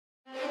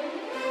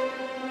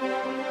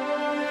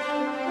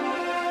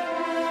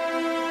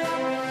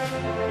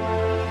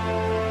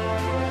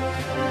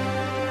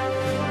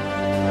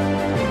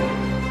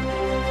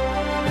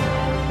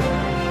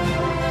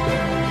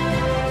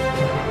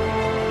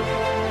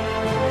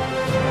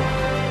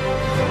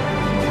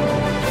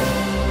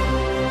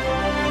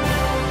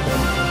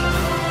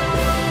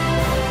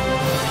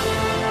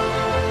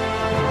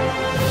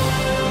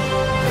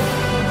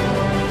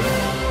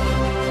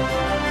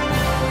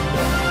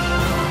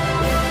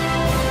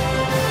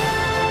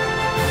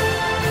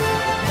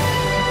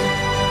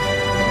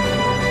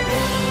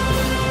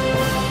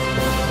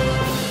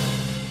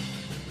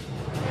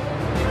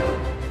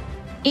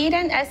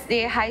Eden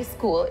SDA High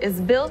School is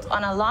built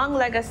on a long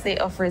legacy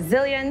of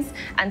resilience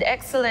and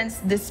excellence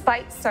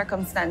despite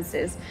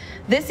circumstances.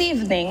 This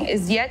evening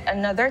is yet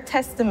another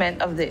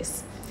testament of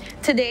this.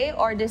 Today,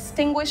 our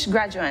distinguished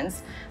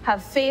graduates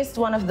have faced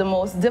one of the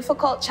most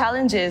difficult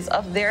challenges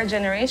of their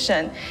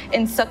generation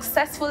in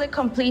successfully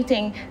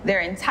completing their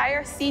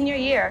entire senior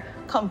year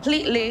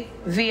completely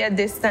via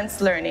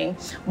distance learning,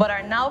 but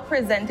are now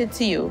presented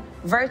to you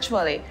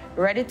virtually,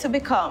 ready to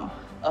become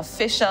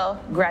official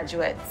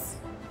graduates.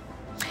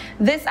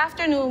 This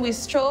afternoon, we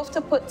strove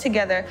to put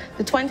together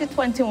the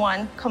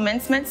 2021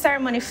 commencement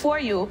ceremony for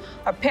you,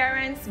 our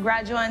parents,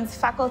 graduates,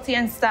 faculty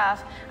and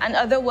staff, and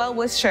other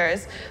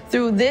well-wishers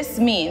through this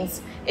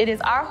means. It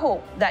is our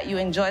hope that you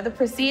enjoy the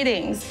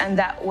proceedings and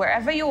that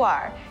wherever you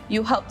are,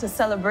 you help to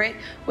celebrate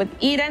with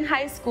Eden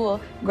High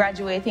School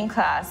graduating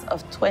class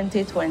of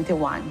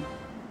 2021.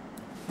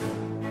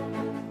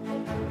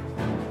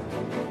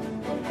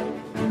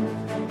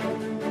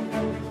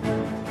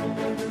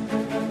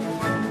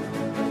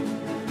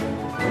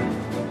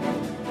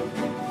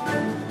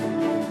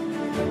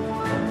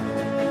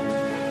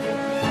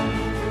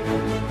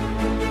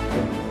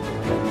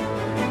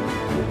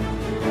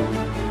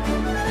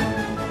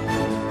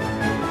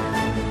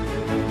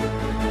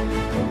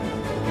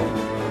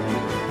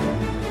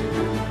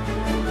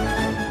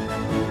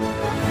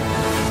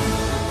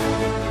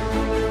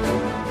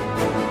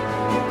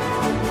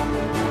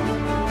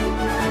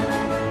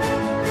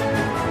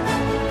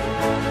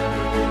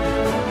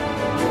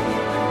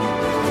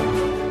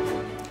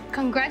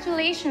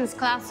 Congratulations,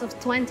 class of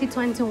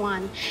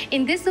 2021.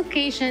 In this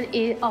occasion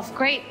of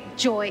great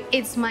joy,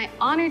 it's my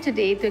honor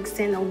today to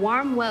extend a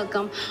warm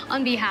welcome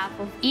on behalf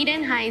of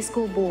Eden High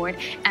School Board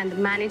and the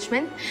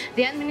management,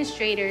 the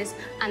administrators,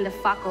 and the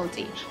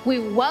faculty. We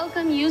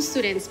welcome you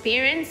students,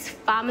 parents,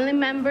 family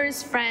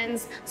members,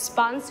 friends,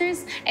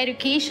 sponsors,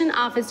 education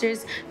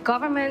officers,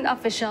 government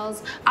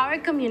officials, our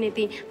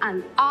community,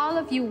 and all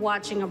of you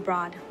watching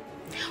abroad.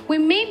 We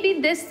may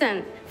be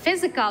distant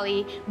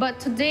physically, but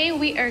today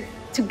we are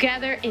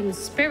together in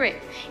spirit,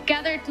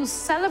 gathered to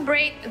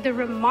celebrate the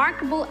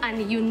remarkable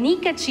and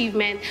unique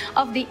achievement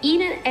of the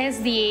Eden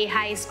SDA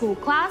High School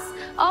class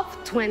of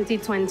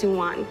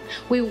 2021.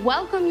 We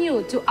welcome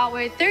you to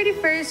our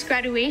 31st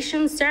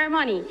graduation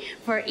ceremony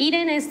for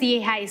Eden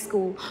SDA High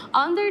School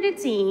under the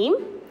theme,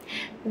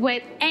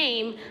 with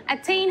aim,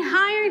 attain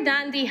higher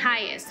than the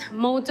highest.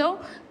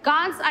 Motto,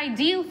 God's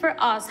ideal for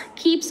us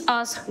keeps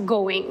us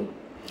going.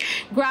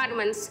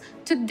 Graduates,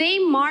 today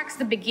marks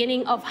the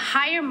beginning of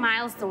higher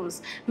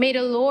milestones. May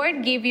the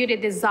Lord give you the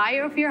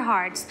desire of your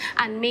hearts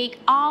and make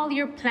all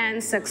your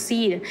plans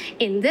succeed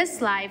in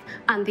this life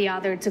and the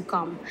other to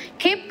come.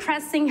 Keep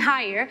pressing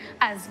higher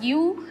as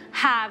you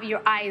have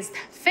your eyes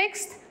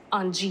fixed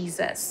on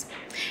Jesus.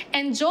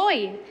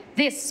 Enjoy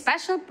this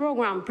special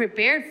program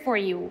prepared for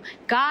you.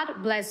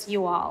 God bless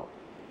you all.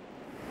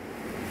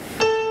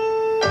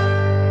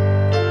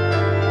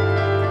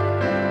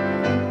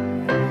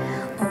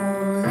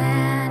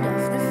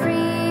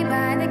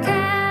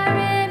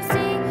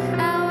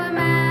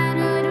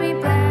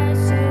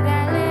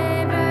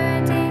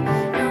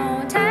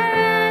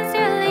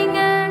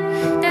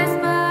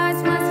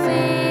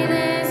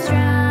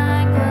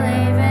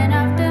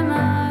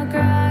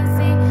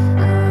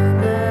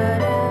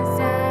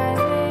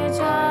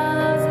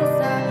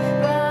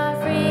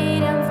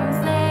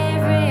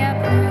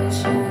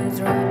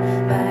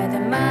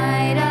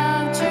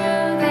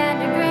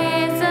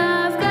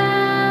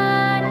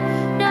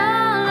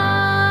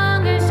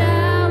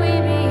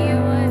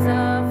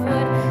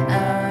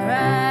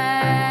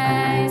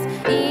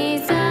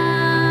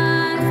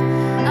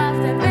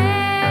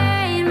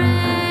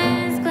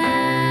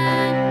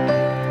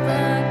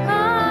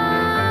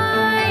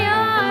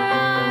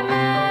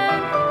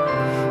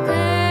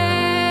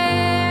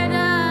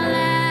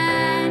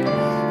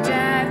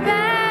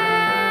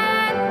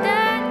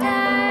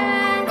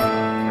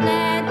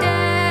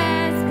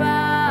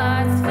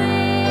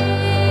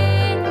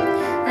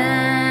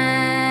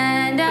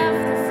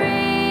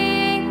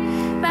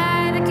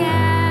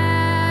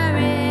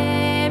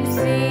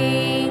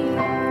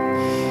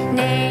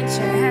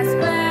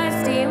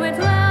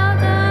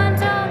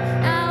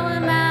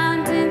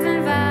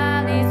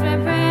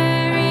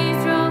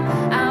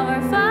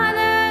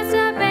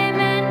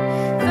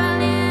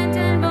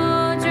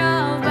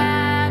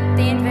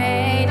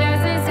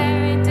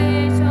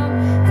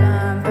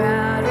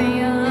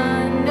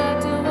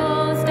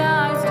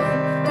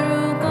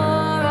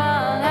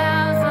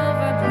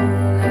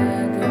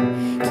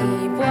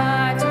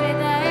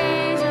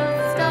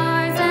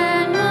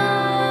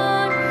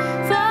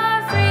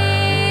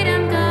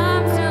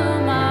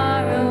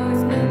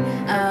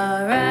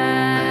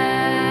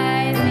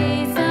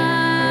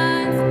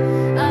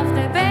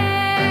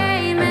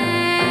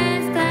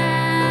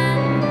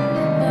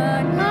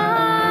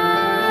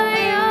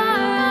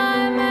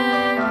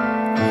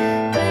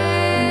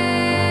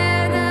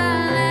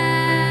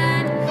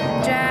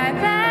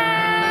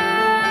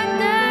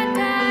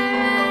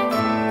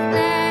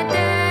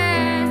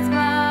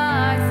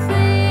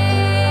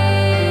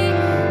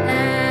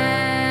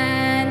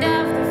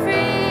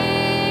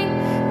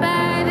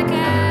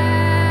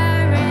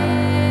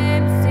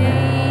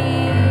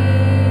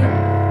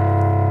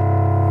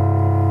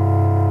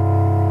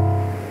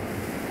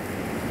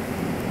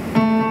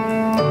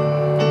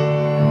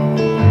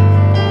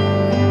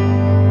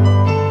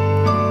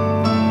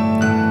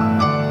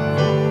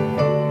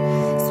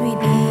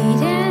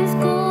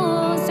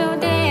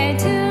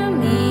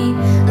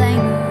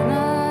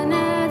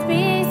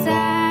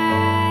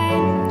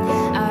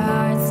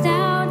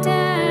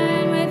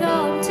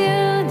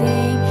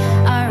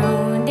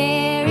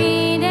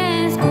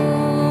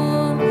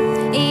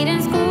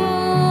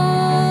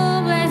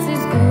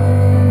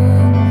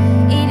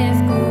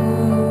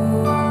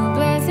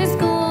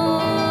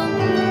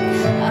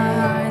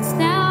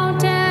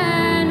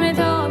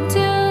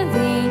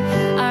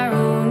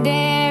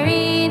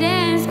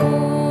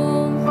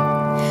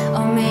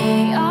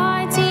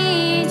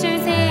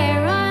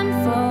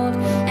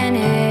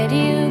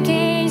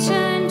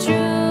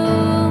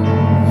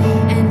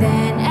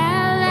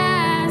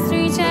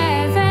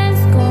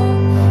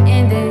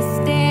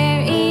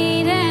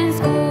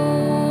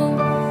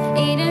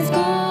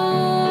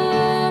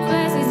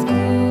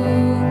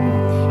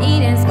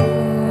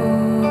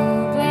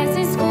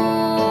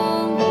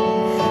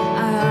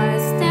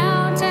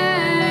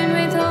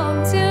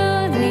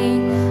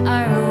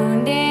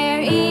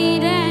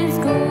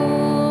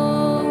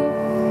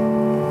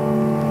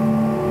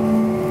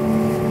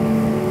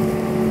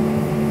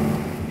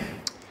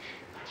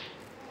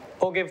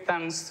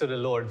 thanks to the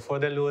Lord, for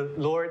the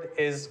Lord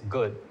is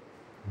good.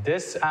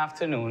 This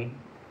afternoon,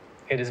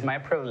 it is my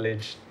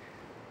privilege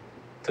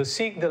to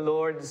seek the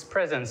Lord's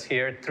presence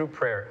here through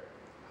prayer.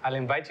 I'll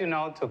invite you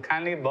now to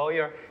kindly bow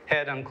your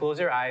head and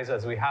close your eyes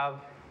as we have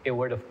a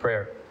word of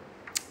prayer.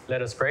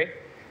 Let us pray.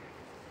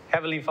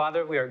 Heavenly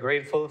Father, we are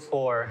grateful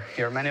for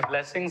your many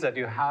blessings that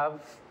you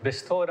have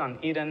bestowed on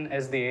Eden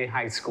SDA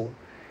High School.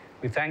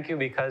 We thank you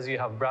because you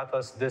have brought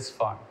us this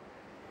far.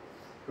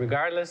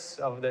 Regardless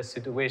of the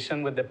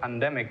situation with the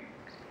pandemic,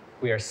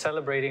 we are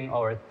celebrating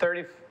our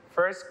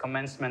 31st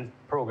commencement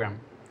program.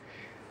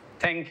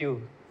 Thank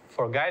you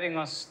for guiding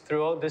us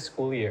throughout this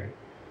school year.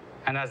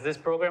 And as this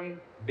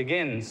program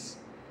begins,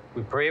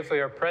 we pray for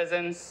your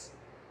presence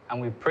and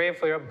we pray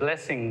for your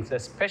blessings,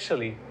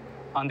 especially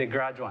on the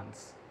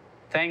graduates.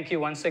 Thank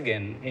you once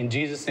again. In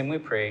Jesus' name we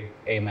pray.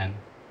 Amen.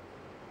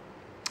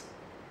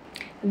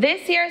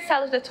 This year's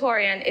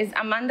salutatorian is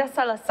Amanda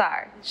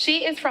Salazar.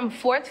 She is from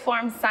 4th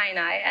Form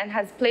Sinai and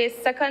has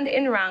placed second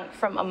in rank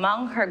from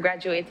among her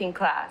graduating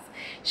class.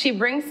 She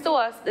brings to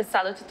us the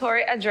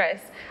salutatory address,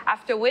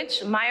 after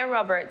which Maya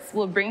Roberts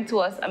will bring to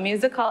us a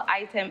musical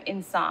item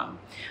in song.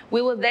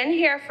 We will then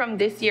hear from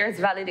this year's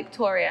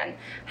valedictorian,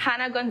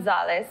 Hannah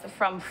Gonzalez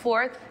from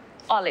 4th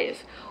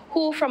Olive,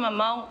 who from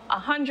among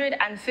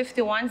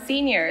 151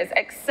 seniors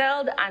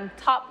excelled and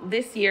topped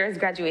this year's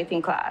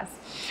graduating class.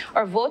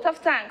 Our vote of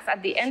thanks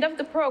at the end of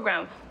the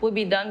program will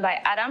be done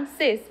by Adam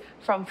Sis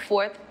from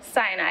 4th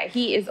Sinai.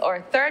 He is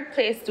our 3rd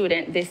place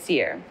student this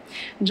year.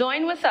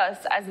 Join with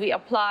us as we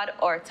applaud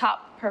our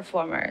top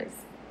performers.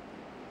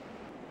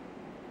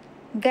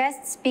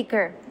 Guest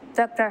speaker,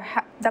 Dr.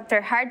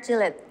 Hart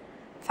Gillett,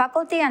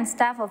 faculty and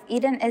staff of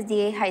Eden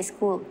SDA High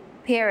School,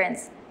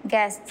 parents,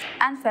 guests,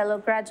 and fellow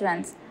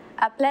graduates.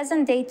 A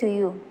pleasant day to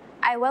you.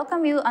 I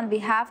welcome you on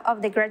behalf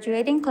of the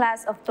graduating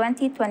class of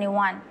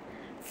 2021.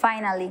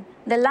 Finally,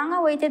 the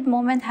long-awaited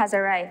moment has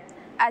arrived.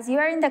 As you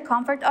are in the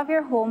comfort of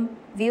your home,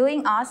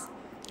 viewing us,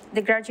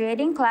 the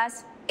graduating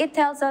class, it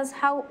tells us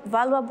how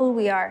valuable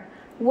we are.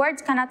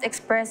 Words cannot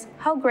express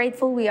how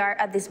grateful we are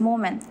at this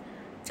moment.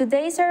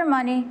 Today's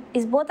ceremony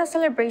is both a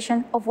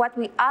celebration of what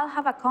we all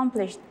have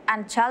accomplished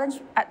and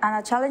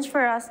a challenge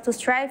for us to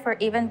strive for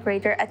even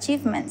greater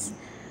achievements.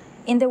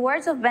 In the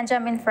words of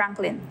Benjamin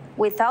Franklin,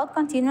 without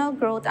continual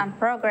growth and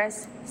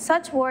progress,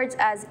 such words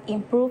as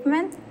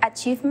improvement,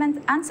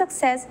 achievement, and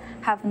success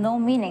have no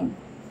meaning.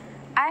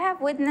 I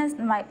have witnessed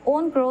my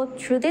own growth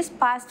through these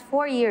past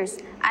 4 years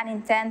and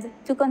intend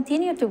to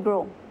continue to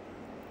grow.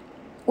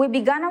 We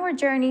began our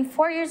journey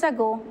 4 years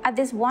ago at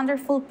this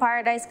wonderful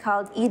paradise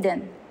called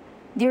Eden.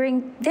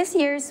 During these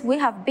years, we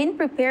have been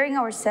preparing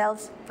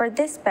ourselves for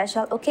this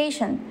special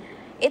occasion.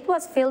 It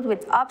was filled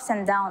with ups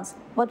and downs,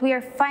 but we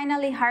are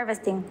finally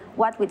harvesting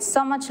what with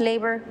so much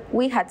labor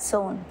we had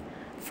sown.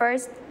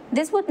 First,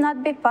 this would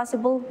not be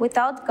possible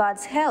without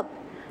God's help.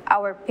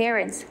 Our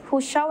parents, who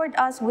showered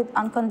us with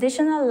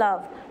unconditional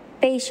love,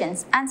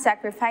 patience, and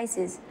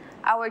sacrifices.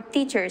 Our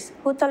teachers,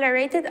 who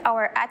tolerated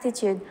our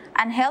attitude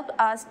and helped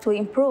us to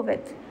improve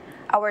it.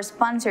 Our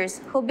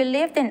sponsors, who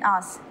believed in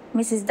us,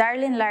 Mrs.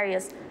 Darlene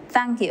Larios,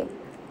 thank you.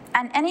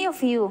 And any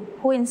of you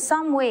who in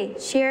some way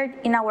shared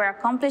in our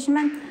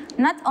accomplishment,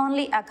 not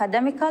only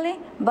academically,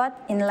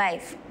 but in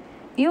life.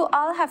 You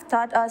all have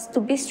taught us to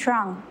be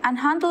strong and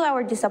handle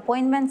our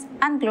disappointments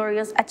and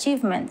glorious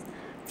achievements.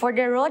 For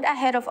the road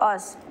ahead of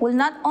us will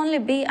not only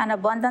be an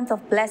abundance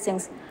of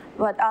blessings,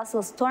 but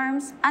also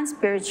storms and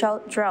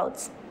spiritual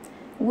droughts.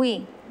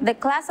 We, the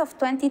class of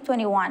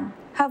 2021,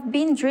 have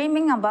been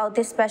dreaming about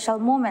this special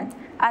moment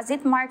as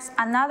it marks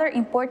another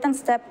important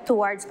step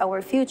towards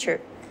our future.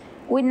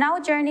 We now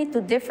journey to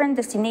different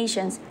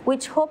destinations,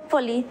 which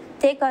hopefully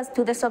take us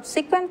to the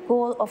subsequent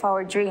goal of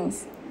our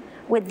dreams.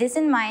 With this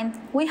in mind,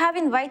 we have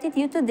invited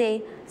you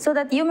today so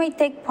that you may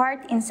take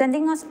part in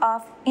sending us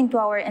off into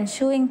our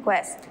ensuing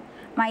quest.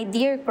 My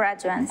dear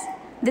graduates,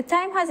 the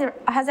time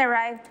has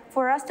arrived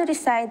for us to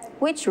decide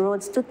which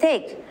roads to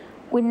take.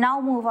 We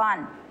now move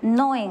on,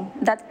 knowing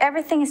that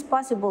everything is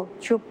possible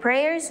through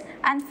prayers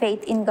and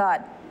faith in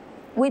God.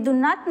 We do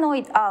not know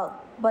it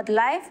all, but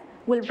life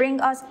will bring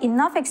us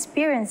enough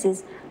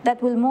experiences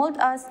that will mold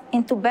us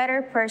into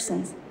better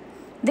persons.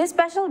 This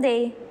special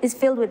day is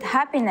filled with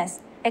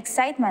happiness,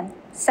 excitement,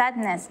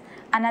 sadness,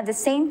 and at the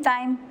same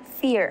time,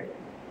 fear.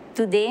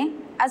 Today,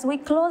 as we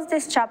close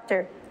this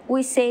chapter,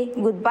 we say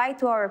goodbye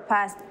to our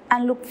past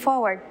and look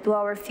forward to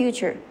our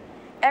future.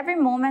 Every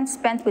moment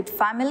spent with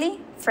family,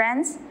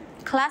 friends,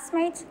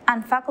 classmates,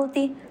 and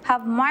faculty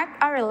have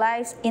marked our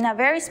lives in a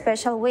very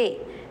special way,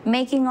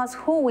 making us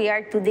who we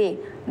are today,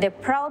 the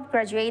proud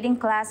graduating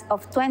class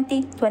of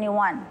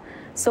 2021.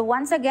 So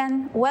once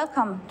again,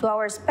 welcome to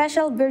our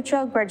special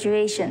virtual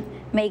graduation.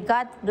 May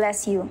God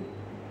bless you.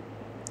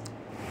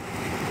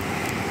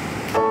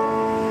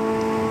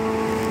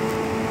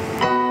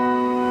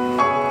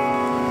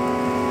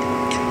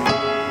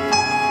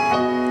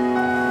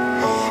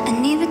 I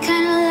need the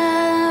kind of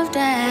love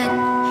that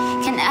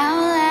can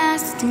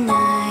outlast the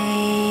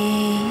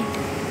night.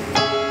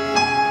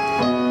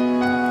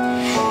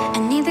 I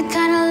need the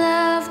kind of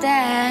love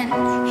that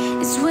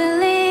is willing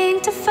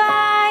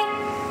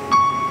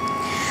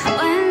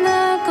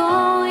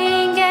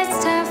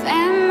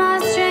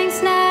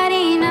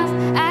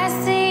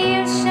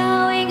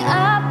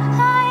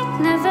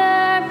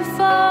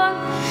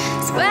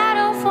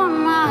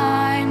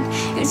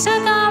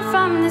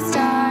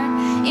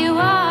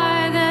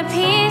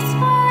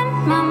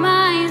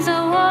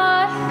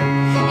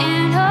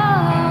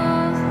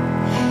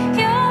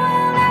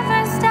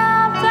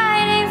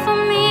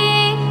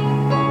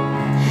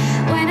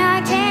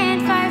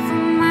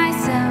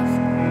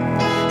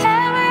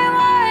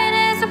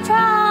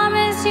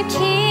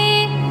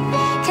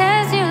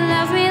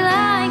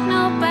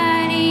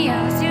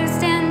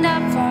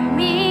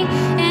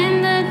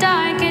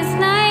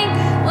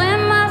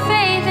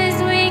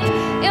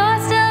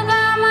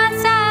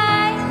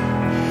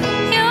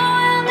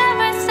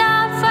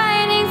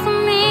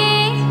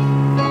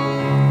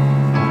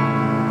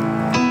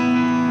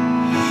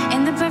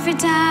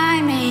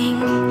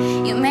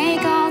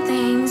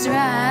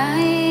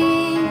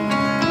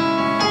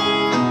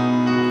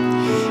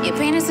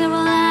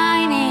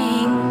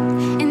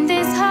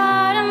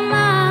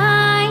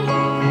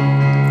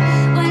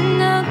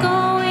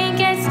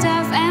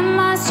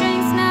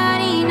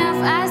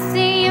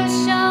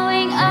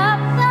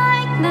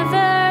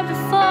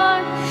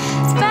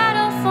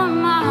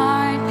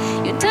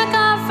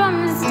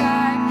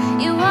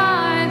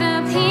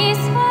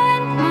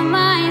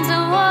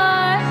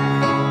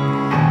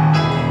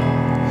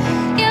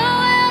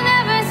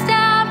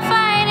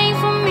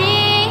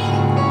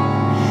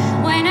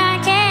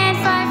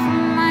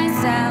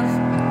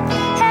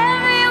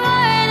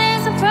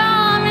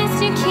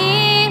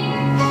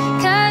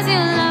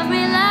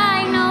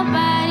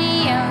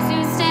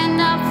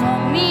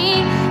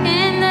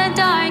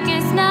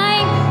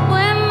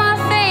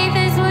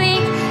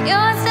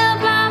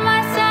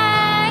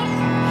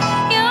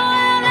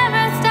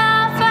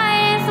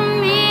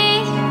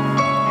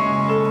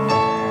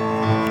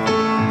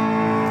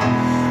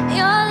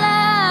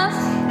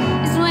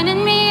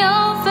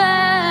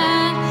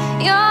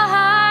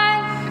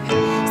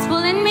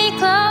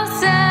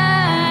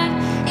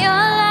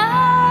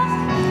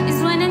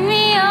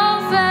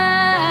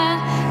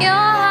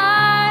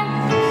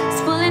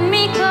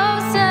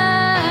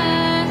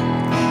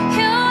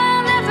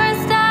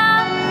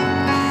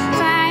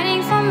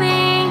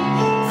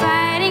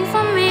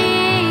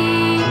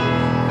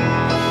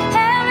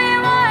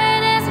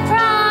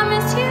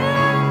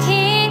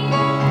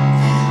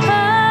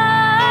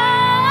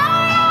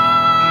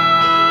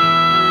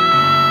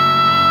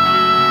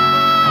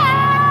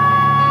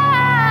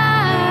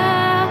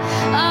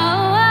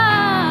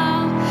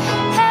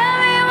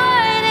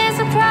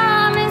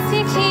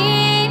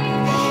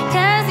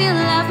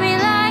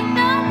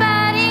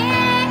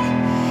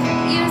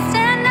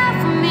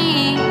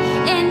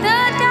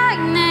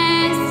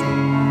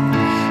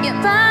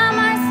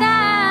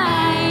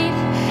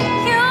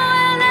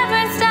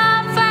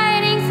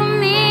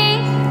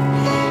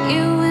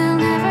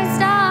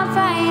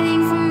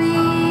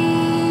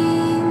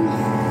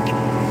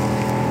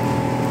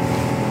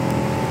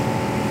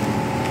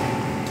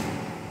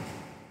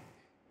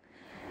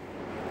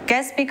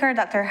Speaker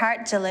Dr.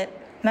 Hart Gillett,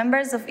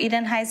 members of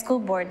Eden High School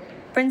Board,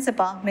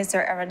 Principal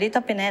Mr.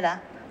 Erudito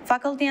Pineda,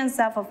 faculty and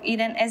staff of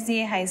Eden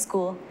SDA High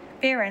School,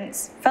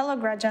 parents, fellow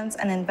graduates,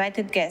 and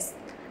invited guests,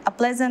 a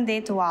pleasant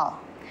day to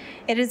all.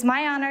 It is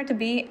my honor to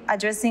be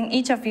addressing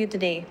each of you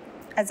today.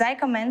 As I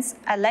commence,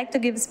 I'd like to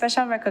give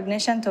special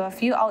recognition to a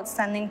few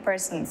outstanding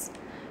persons.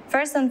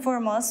 First and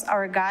foremost,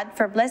 our God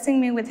for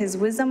blessing me with His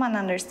wisdom and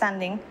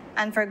understanding,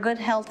 and for good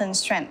health and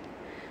strength.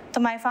 To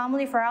my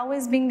family for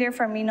always being there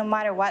for me no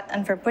matter what,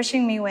 and for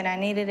pushing me when I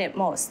needed it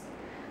most.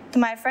 To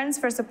my friends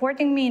for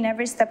supporting me in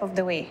every step of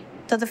the way.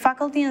 To the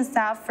faculty and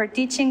staff for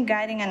teaching,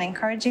 guiding, and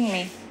encouraging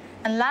me.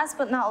 And last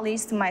but not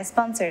least, to my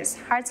sponsors,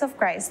 Hearts of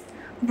Christ,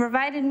 who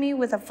provided me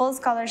with a full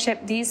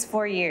scholarship these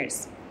 4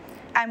 years.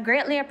 I'm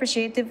greatly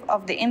appreciative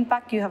of the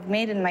impact you have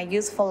made in my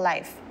youthful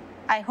life.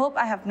 I hope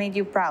I have made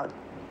you proud.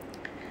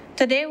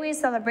 Today we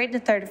celebrate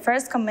the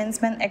 31st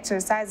commencement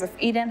exercise of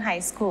Eden High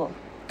School.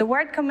 The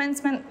word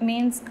commencement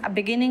means a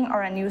beginning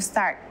or a new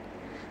start.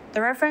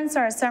 The reference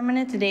to our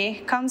ceremony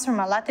today comes from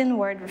a Latin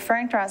word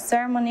referring to a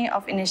ceremony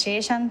of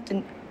initiation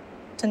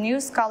to new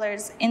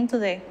scholars into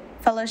the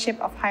fellowship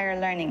of higher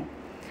learning.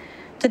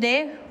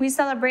 Today, we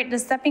celebrate the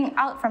stepping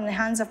out from the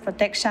hands of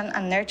protection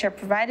and nurture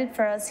provided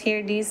for us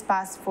here these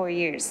past 4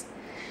 years.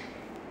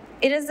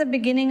 It is the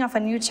beginning of a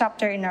new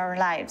chapter in our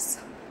lives,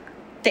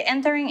 the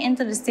entering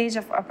into the stage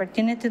of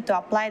opportunity to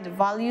apply the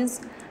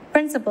values,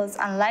 principles,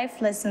 and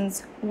life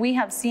lessons we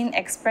have seen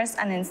expressed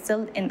and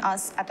instilled in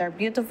us at our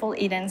beautiful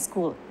Eden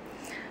School.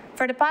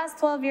 For the past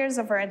 12 years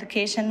of our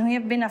education, we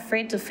have been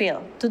afraid to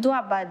fail, to do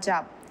a bad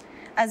job.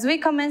 As we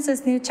commence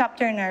this new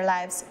chapter in our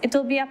lives, it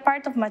will be a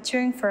part of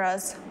maturing for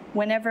us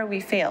whenever we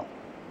fail.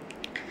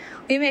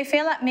 We may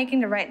fail at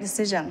making the right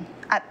decision,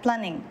 at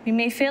planning. We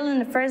may fail in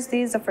the first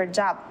days of our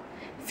job,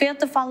 fail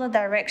to follow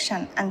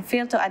direction, and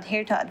fail to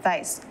adhere to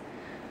advice.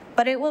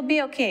 But it will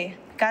be okay,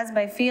 because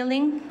by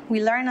failing,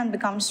 we learn and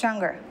become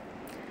stronger.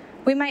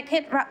 We might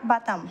hit rock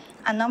bottom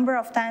a number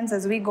of times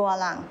as we go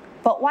along,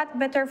 but what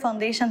better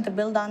foundation to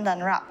build on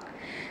than rock?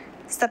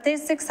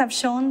 Statistics have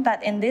shown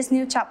that in this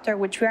new chapter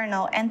which we are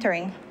now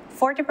entering,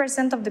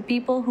 40% of the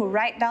people who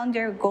write down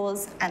their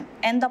goals and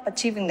end up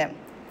achieving them.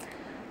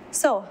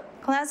 So,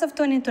 class of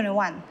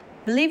 2021,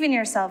 believe in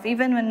yourself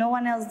even when no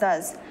one else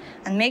does,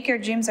 and make your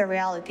dreams a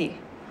reality.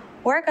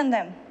 Work on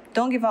them.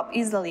 Don't give up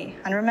easily.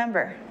 And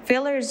remember,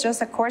 failure is just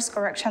a course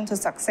correction to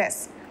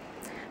success.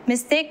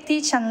 Mistake,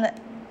 teach, and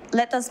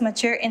let us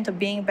mature into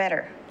being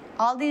better.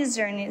 All these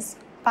journeys,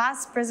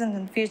 past, present,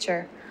 and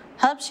future,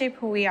 help shape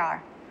who we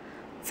are.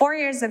 4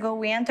 years ago,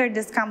 we entered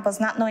this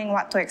campus not knowing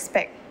what to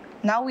expect.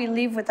 Now we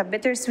live with a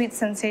bittersweet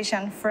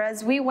sensation, for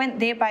as we went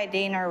day by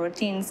day in our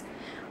routines,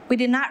 we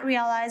did not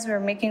realize we were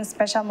making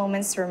special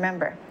moments to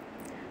remember.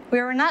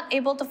 We were not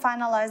able to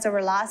finalize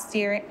our last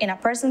year in a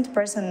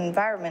person-to-person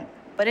environment,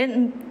 but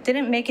it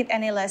didn't make it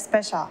any less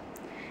special.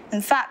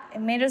 In fact, it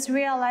made us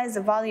realize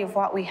the value of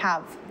what we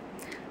have.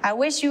 I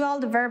wish you all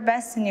the very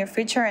best in your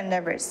future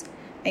endeavors.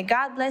 May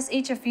God bless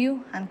each of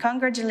you, and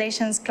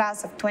congratulations,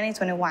 class of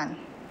 2021.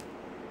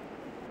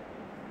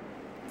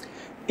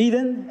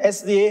 Eden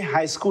SDA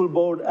High School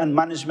Board and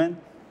Management,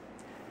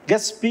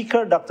 guest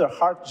speaker Dr.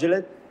 Hart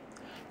Gillett,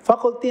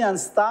 faculty and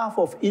staff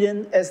of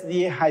Eden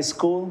SDA High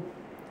School,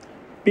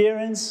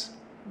 parents,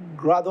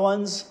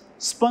 graduates,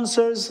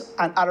 sponsors,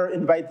 and other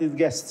invited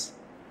guests.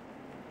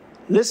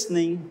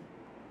 Listening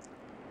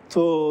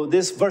to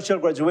this virtual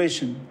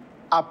graduation,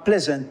 a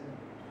pleasant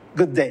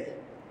good day.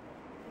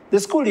 The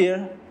school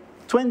year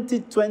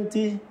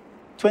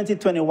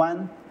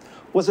 2020-2021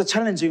 was a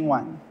challenging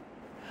one.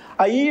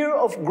 A year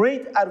of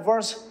great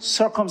adverse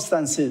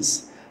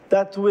circumstances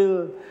that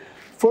will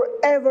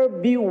forever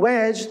be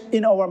wedged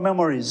in our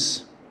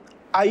memories.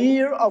 A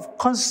year of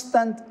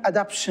constant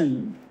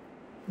adaptation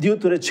due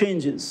to the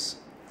changes.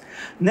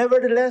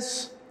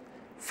 Nevertheless,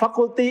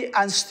 faculty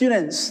and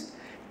students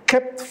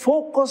kept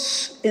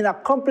focus in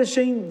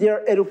accomplishing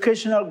their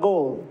educational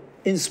goal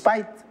in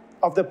spite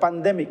of the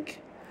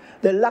pandemic,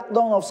 the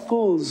lockdown of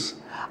schools,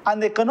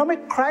 and the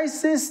economic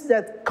crisis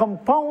that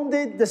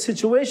compounded the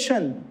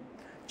situation,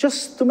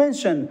 just to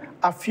mention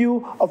a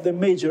few of the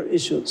major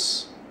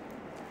issues.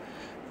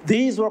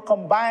 These were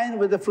combined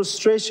with the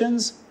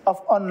frustrations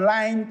of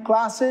online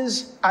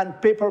classes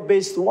and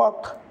paper-based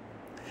work.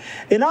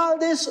 In all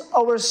this,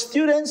 our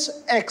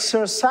students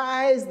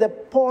exercised the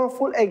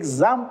powerful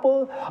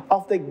example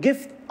of the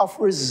gift of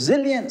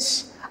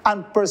resilience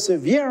and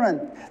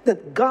perseverance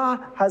that God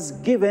has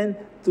given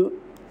to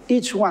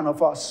each one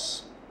of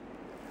us.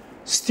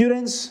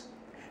 Students,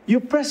 you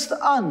pressed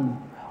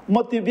on,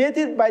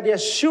 motivated by the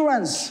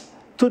assurance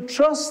to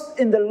trust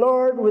in the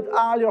Lord with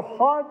all your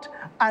heart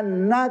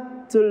and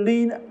not to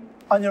lean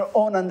on your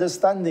own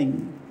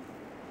understanding.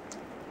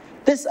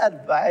 This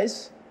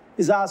advice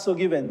is also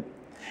given.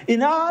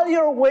 In all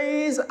your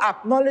ways,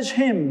 acknowledge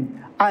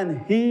Him,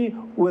 and He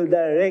will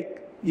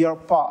direct your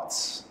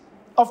paths.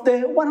 Of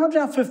the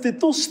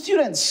 152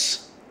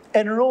 students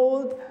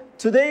enrolled,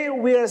 today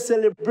we are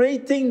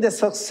celebrating the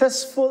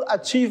successful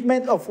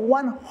achievement of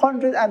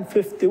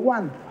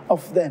 151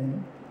 of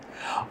them.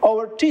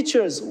 Our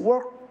teachers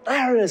work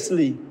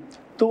tirelessly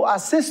to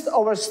assist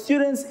our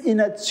students in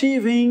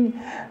achieving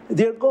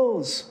their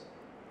goals.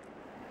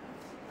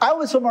 I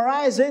will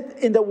summarize it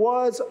in the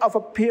words of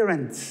a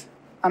parent,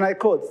 and I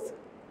quote,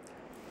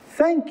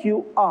 "Thank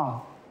you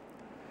all.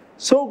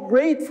 So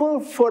grateful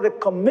for the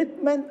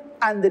commitment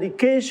and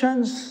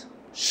dedications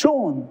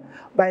shown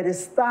by the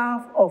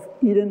staff of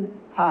Eden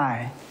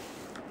High."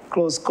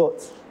 Close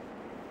quote.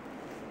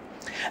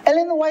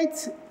 Ellen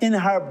White, in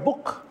her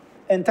book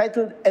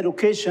entitled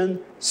Education,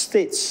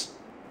 states,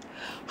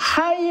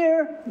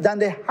 "Higher than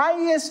the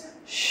highest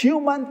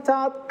human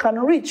thought can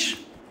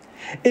reach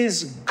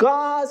is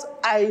God's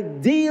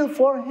ideal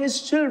for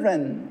his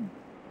children.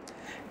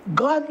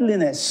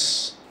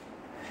 Godliness,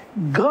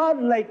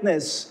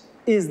 godlikeness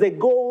is the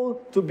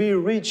goal to be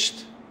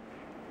reached.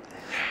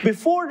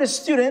 Before the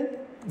student,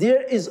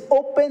 there is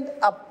opened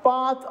a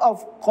path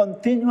of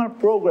continual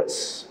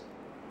progress.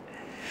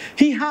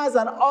 He has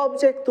an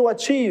object to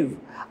achieve,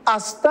 a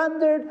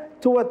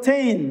standard to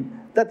attain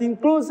that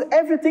includes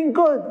everything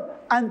good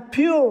and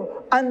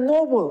pure and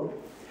noble.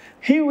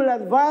 He will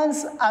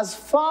advance as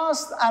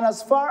fast and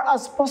as far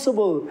as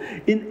possible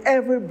in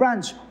every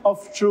branch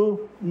of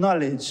true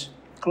knowledge."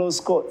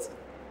 Close quote.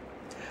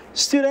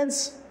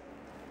 Students,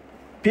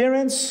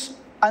 parents,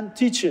 and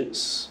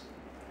teachers.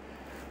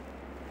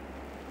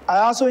 I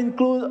also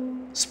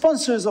include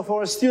sponsors of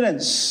our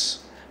students.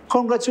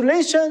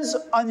 Congratulations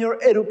on your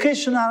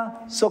educational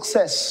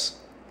success.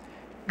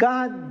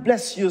 God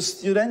bless you,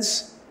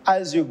 students,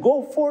 as you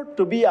go forth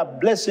to be a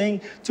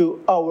blessing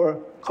to our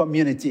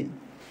community.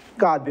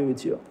 God be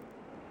with you.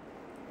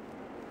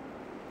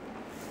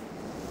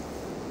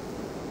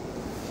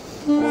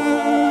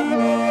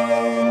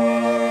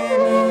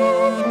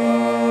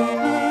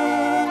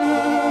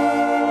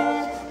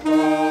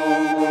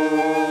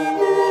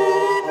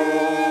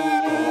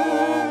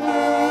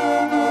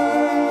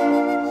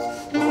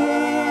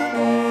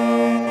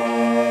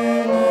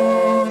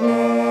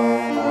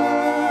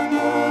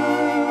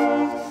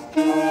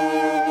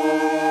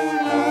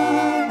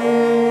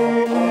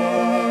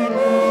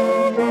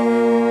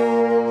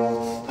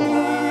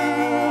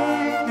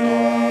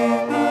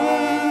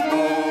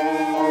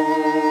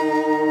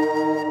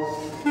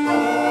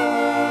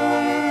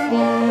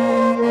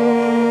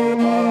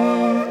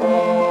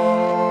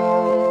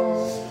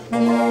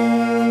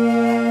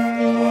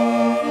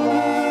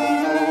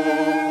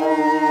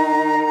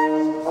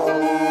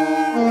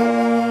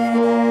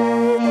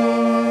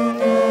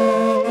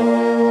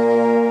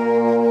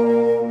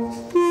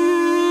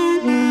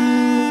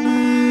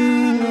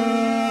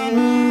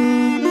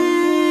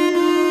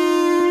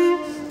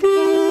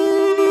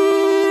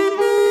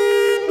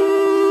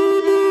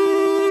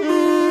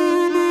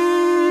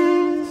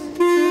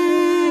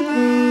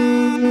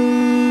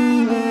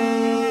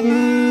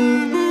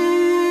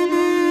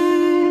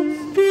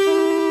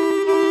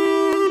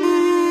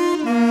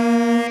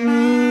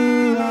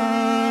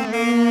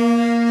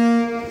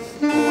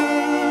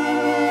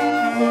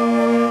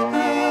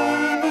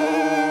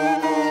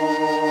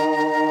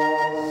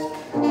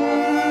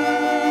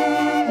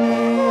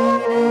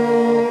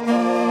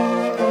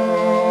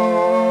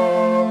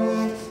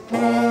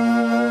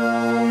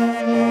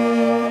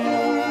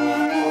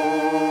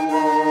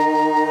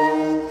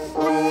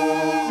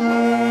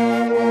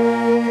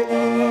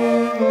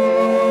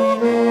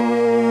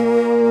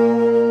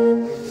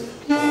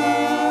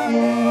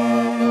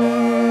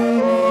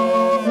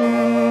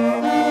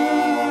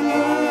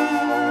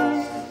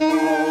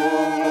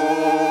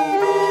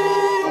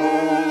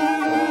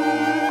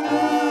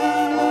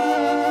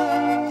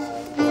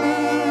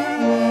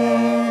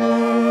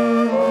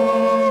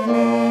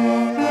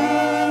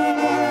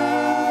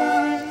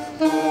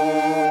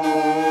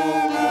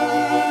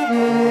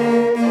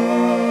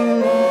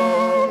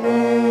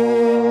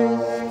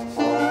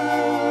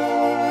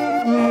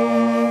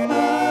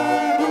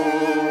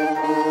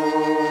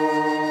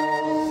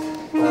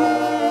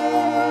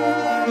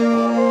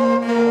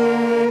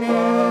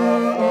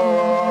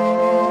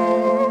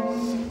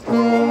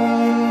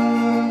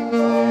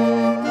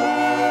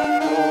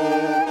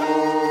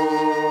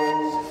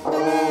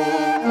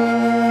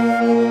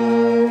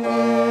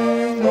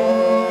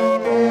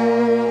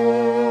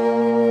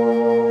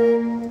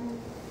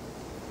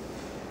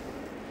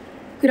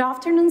 Good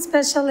afternoon,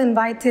 special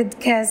invited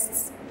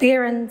guests,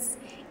 parents,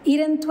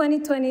 Eden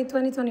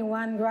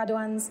 2020-2021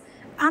 graduates,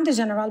 and the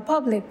general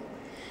public.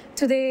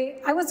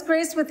 Today, I was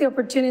graced with the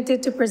opportunity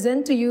to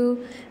present to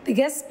you the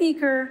guest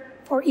speaker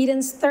for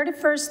Eden's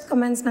 31st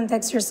commencement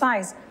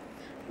exercise,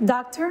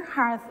 Dr.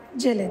 Hart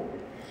Gillett.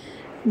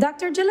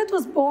 Dr. Gillett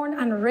was born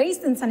and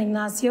raised in San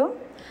Ignacio,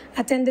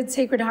 attended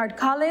Sacred Heart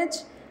College,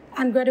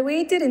 and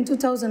graduated in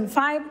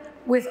 2005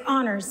 with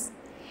honors.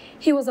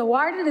 He was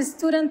awarded a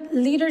student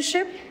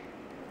leadership,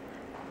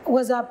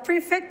 was a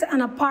prefect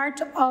and a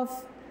part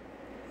of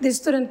the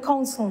student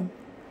council.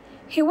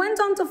 He went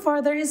on to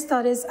further his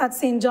studies at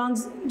St.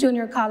 John's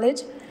Junior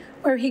College,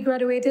 where he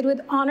graduated with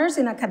honors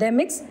in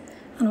academics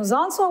and was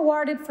also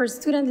awarded for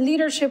student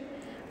leadership,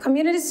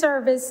 community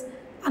service,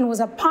 and was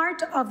a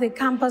part of the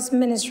campus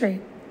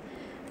ministry.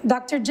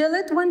 Dr.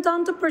 Gillett went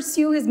on to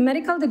pursue his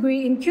medical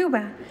degree in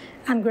Cuba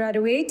and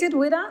graduated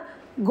with a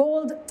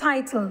gold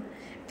title,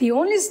 the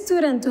only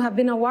student to have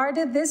been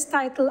awarded this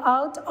title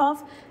out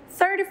of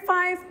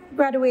 35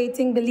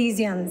 graduating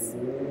Belizeans.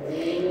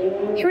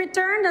 He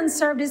returned and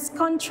served his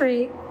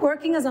country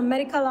working as a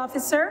medical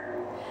officer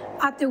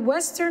at the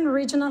Western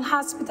Regional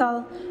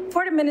Hospital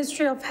for the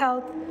Ministry of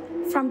Health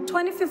from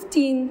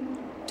 2015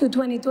 to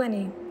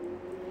 2020.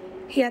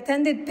 He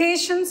attended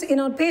patients in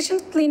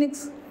outpatient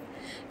clinics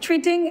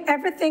treating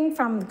everything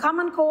from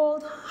common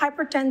cold,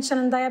 hypertension,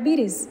 and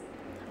diabetes.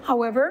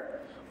 However,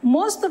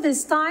 most of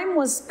his time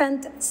was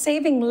spent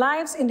saving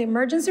lives in the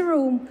emergency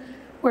room,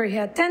 where he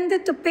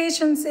attended to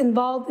patients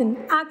involved in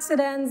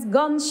accidents,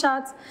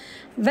 gunshots,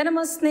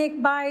 venomous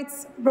snake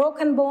bites,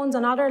 broken bones,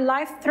 and other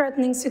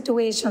life-threatening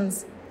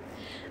situations.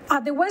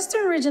 At the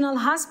Western Regional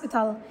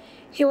Hospital,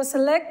 he was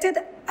selected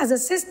as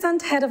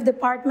Assistant Head of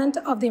Department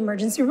of the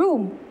Emergency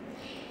Room.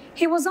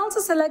 He was also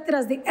selected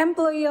as the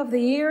Employee of the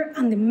Year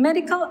and the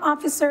Medical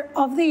Officer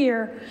of the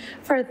Year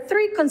for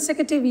 3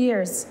 consecutive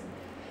years.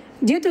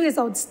 Due to his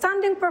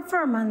outstanding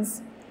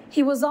performance,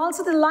 he was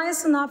also the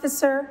liaison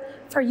officer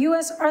for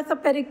U.S.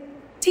 Orthopedic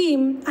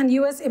Team and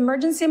U.S.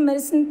 Emergency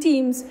Medicine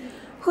teams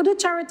who do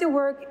charity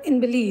work in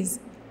Belize.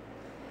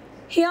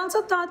 He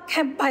also taught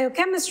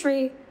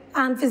biochemistry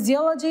and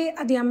physiology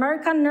at the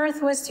American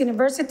Northwest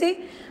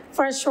University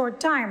for a short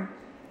time.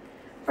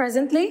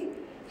 Presently,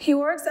 he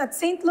works at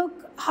St.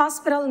 Luke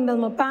Hospital in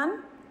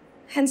Belmopan.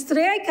 Hence,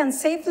 today I can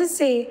safely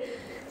say,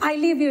 I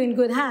leave you in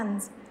good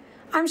hands.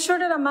 I'm sure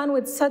that a man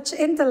with such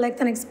intellect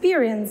and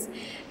experience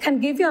can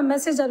give you a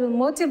message that will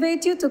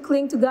motivate you to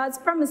cling to God's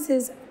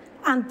promises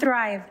and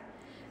thrive.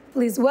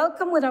 Please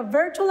welcome with a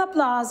virtual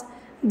applause,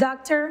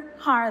 Dr.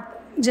 Hart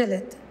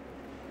Gillett.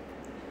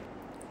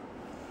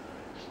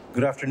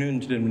 Good afternoon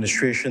to the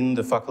administration,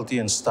 the faculty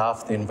and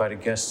staff, the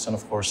invited guests, and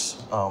of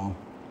course,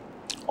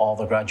 all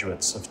the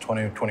graduates of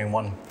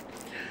 2021.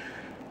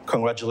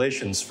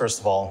 Congratulations, first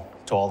of all,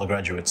 to all the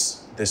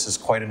graduates. This is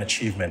quite an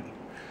achievement.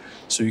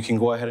 So you can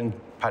go ahead and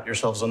pat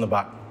yourselves on the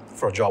back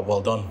for a job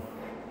well done.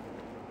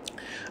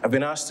 I've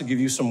been asked to give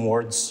you some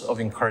words of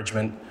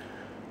encouragement,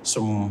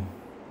 some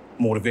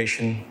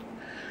motivation.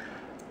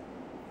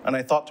 And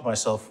I thought to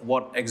myself,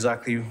 what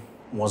exactly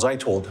was I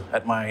told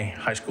at my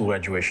high school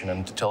graduation?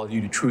 And to tell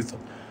you the truth,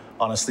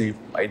 honestly,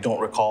 I don't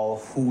recall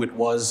who it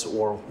was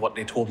or what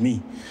they told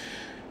me.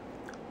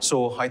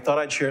 So I thought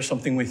I'd share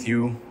something with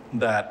you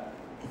that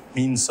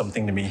means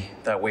something to me.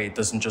 That way it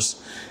doesn't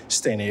just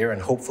stay in the air,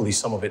 and hopefully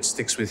some of it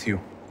sticks with you.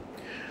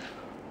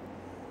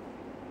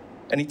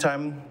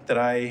 Anytime that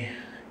I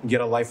get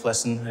a life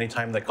lesson,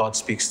 anytime that God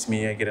speaks to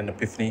me, I get an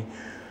epiphany,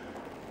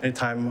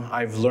 anytime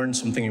I've learned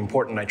something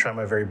important, I try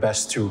my very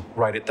best to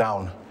write it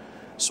down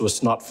so as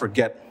to not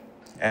forget.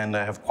 And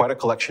I have quite a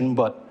collection,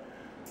 but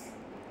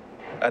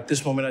at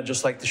this moment, I'd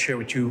just like to share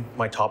with you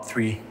my top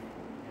 3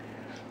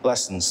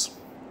 lessons.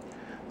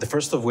 The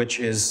first of which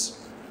is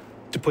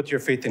to put your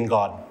faith in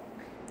God.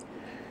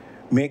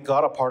 Make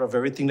God a part of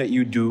everything that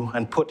you do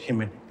and put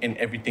him in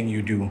everything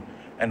you do.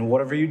 And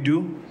whatever you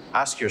do,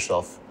 ask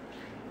yourself,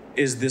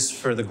 is this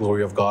for the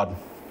glory of God?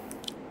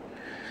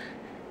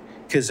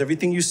 Because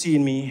everything you see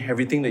in me,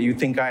 everything that you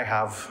think I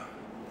have,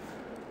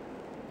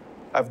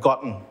 I've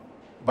gotten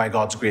by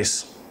God's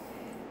grace.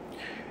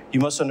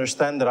 You must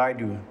understand that I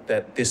do,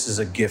 that this is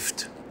a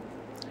gift.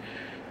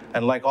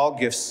 And like all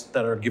gifts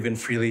that are given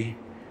freely,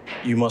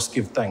 you must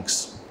give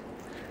thanks.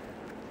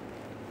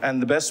 And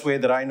the best way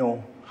that I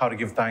know how to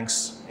give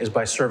thanks is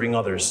by serving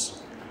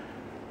others.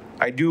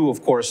 I do,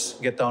 of course,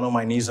 get down on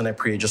my knees and I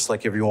pray just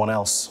like everyone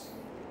else.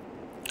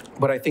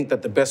 But I think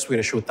that the best way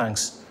to show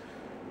thanks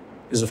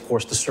is, of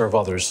course, to serve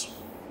others.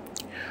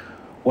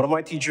 One of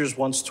my teachers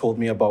once told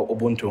me about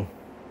Ubuntu,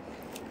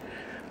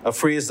 a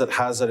phrase that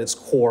has at its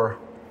core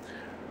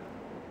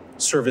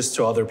service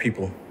to other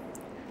people.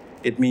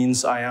 It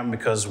means I am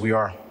because we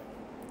are.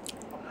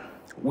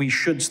 We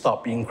should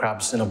stop being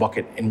crabs in a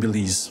bucket in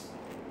Belize.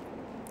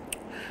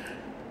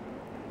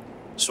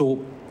 So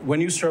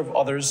when you serve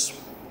others,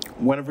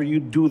 whenever you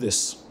do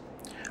this,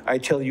 I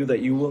tell you that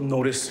you will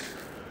notice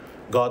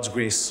God's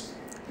grace,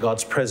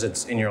 God's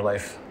presence in your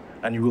life,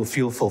 and you will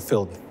feel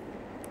fulfilled.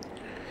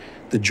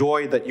 The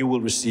joy that you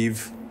will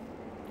receive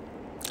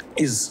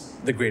is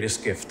the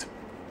greatest gift.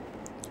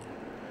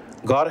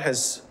 God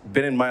has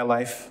been in my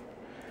life,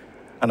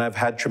 and I've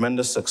had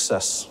tremendous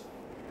success.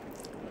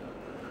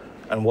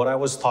 And what I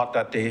was taught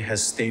that day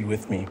has stayed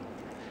with me.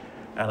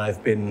 And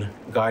I've been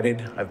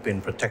guided, I've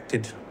been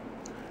protected,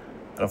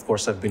 and of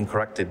course, I've been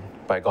corrected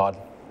by God.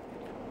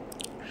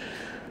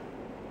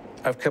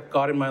 I've kept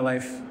God in my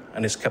life,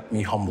 and it's kept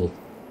me humble.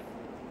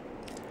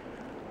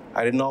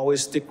 I didn't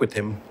always stick with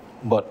him,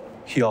 but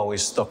he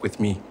always stuck with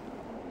me.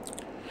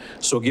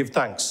 So give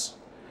thanks.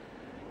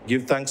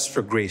 Give thanks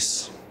for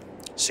grace.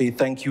 Say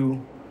thank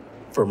you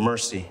for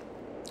mercy.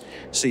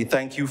 Say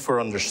thank you for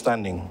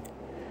understanding.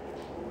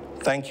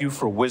 Thank you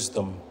for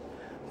wisdom.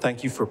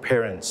 Thank you for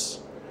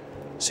parents.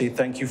 Say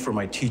thank you for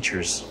my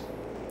teachers.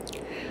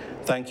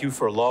 Thank you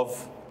for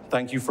love.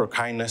 Thank you for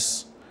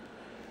kindness.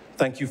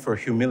 Thank you for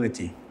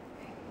humility.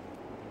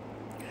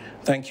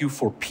 Thank you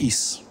for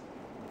peace.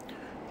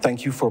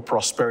 Thank you for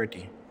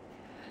prosperity.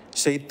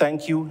 Say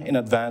thank you in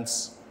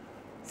advance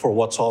for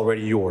what's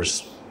already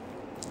yours.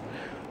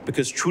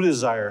 Because true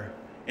desire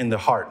in the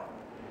heart,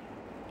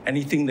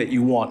 anything that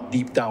you want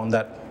deep down,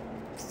 that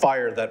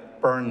fire, that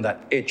burn,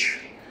 that itch,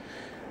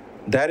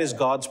 that is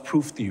God's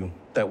proof to you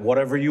that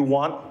whatever you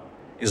want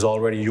is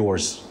already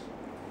yours.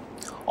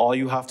 All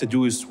you have to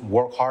do is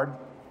work hard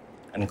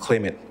and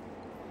claim it.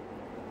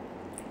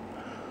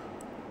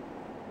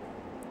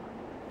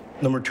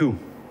 Number 2,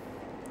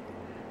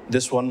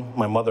 this one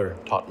my mother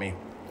taught me.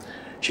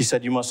 She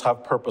said, you must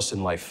have purpose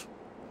in life.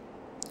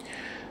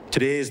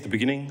 Today is the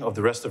beginning of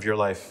the rest of your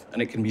life,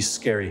 and it can be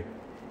scary.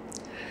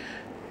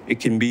 It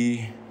can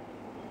be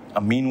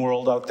a mean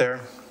world out there,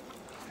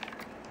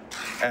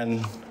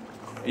 and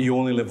you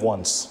only live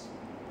once.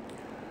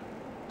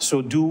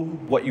 So do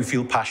what you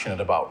feel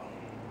passionate about.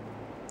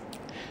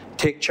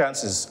 Take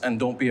chances and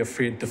don't be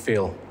afraid to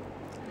fail.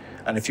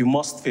 And if you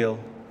must fail,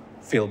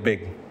 fail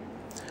big.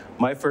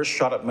 My first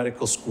shot at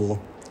medical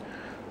school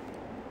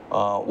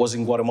was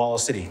in Guatemala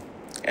City,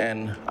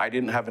 and I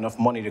didn't have enough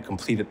money to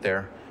complete it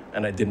there,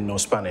 and I didn't know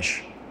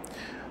Spanish.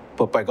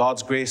 But by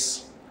God's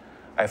grace,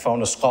 I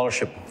found a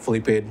scholarship fully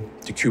paid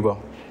to Cuba,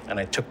 and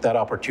I took that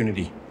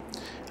opportunity.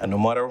 And no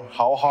matter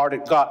how hard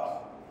it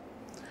got,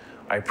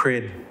 I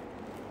prayed,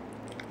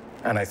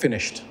 and I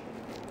finished.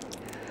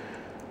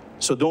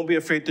 So don't be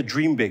afraid to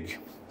dream big,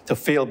 to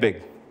fail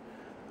big.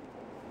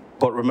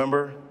 But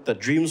remember that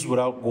dreams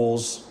without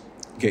goals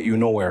get you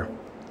nowhere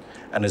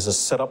and is a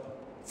setup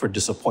for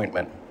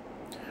disappointment.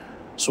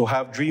 So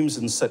have dreams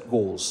and set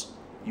goals.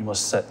 You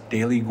must set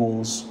daily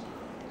goals,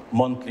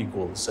 monthly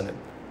goals, and it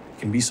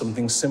can be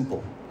something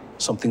simple,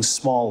 something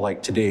small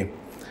like today.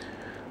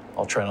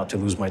 I'll try not to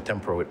lose my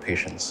temper with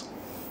patience.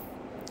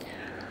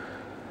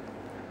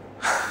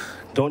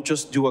 Don't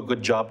just do a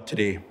good job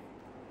today.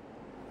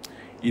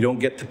 You don't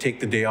get to take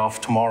the day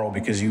off tomorrow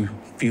because you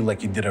feel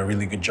like you did a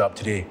really good job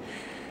today.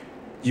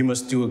 You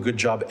must do a good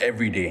job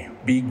every day.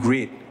 Be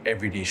great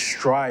every day.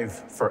 Strive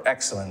for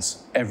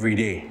excellence every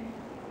day.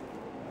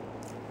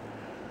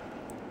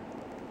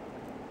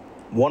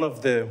 One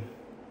of the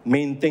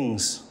main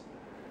things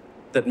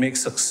that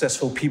makes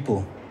successful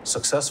people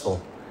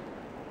successful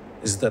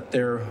is that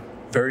they're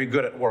very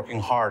good at working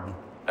hard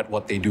at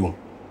what they do.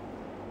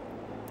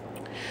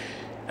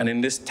 And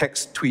in this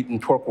text, tweet,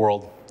 and twerk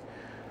world,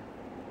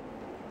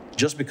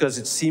 just because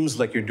it seems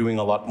like you're doing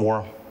a lot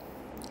more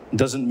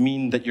doesn't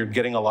mean that you're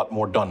getting a lot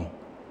more done.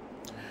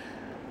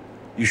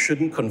 You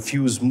shouldn't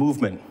confuse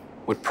movement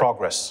with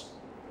progress.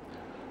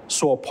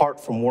 So apart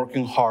from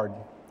working hard,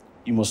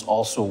 you must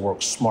also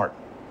work smart.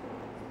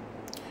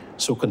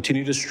 So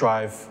continue to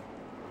strive,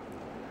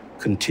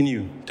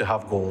 continue to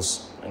have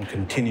goals, and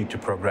continue to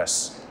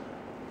progress.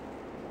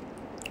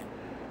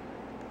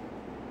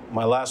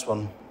 My last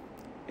one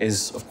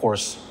is, of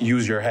course,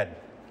 use your head.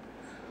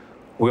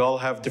 We all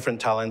have different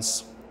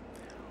talents.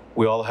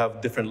 We all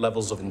have different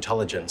levels of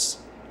intelligence.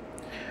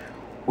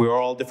 We are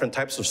all different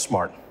types of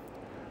smart.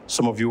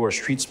 Some of you are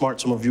street smart,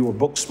 some of you are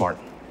book smart.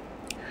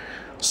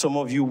 Some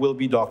of you will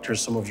be doctors,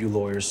 some of you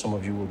lawyers, some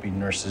of you will be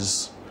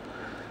nurses.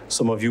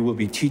 Some of you will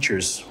be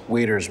teachers,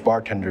 waiters,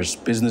 bartenders,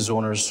 business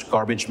owners,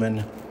 garbage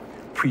men,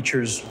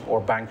 preachers, or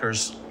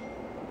bankers.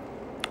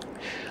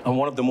 And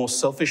one of the most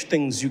selfish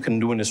things you can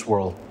do in this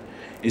world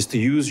is to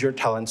use your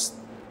talents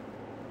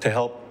to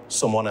help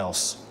someone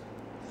else.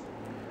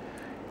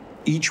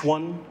 Each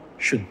one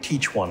should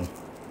teach one.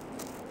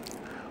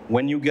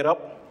 When you get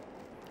up,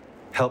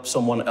 help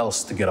someone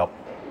else to get up.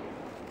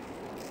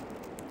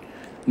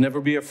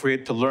 Never be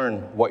afraid to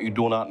learn what you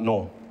do not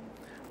know.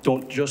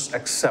 Don't just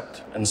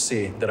accept and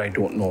say that I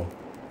don't know.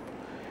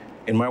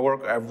 In my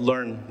work, I've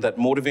learned that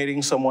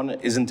motivating someone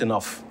isn't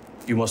enough.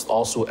 You must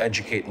also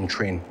educate and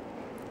train.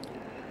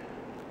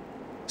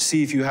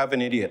 See, if you have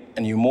an idiot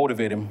and you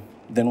motivate him,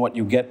 then what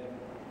you get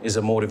is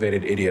a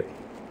motivated idiot.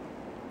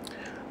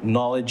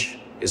 Knowledge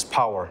is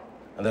power,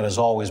 and that has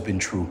always been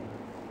true.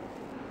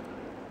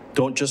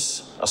 Don't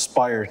just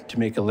aspire to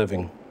make a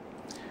living.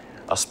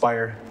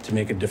 Aspire to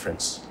make a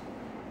difference.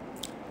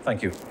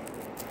 Thank you.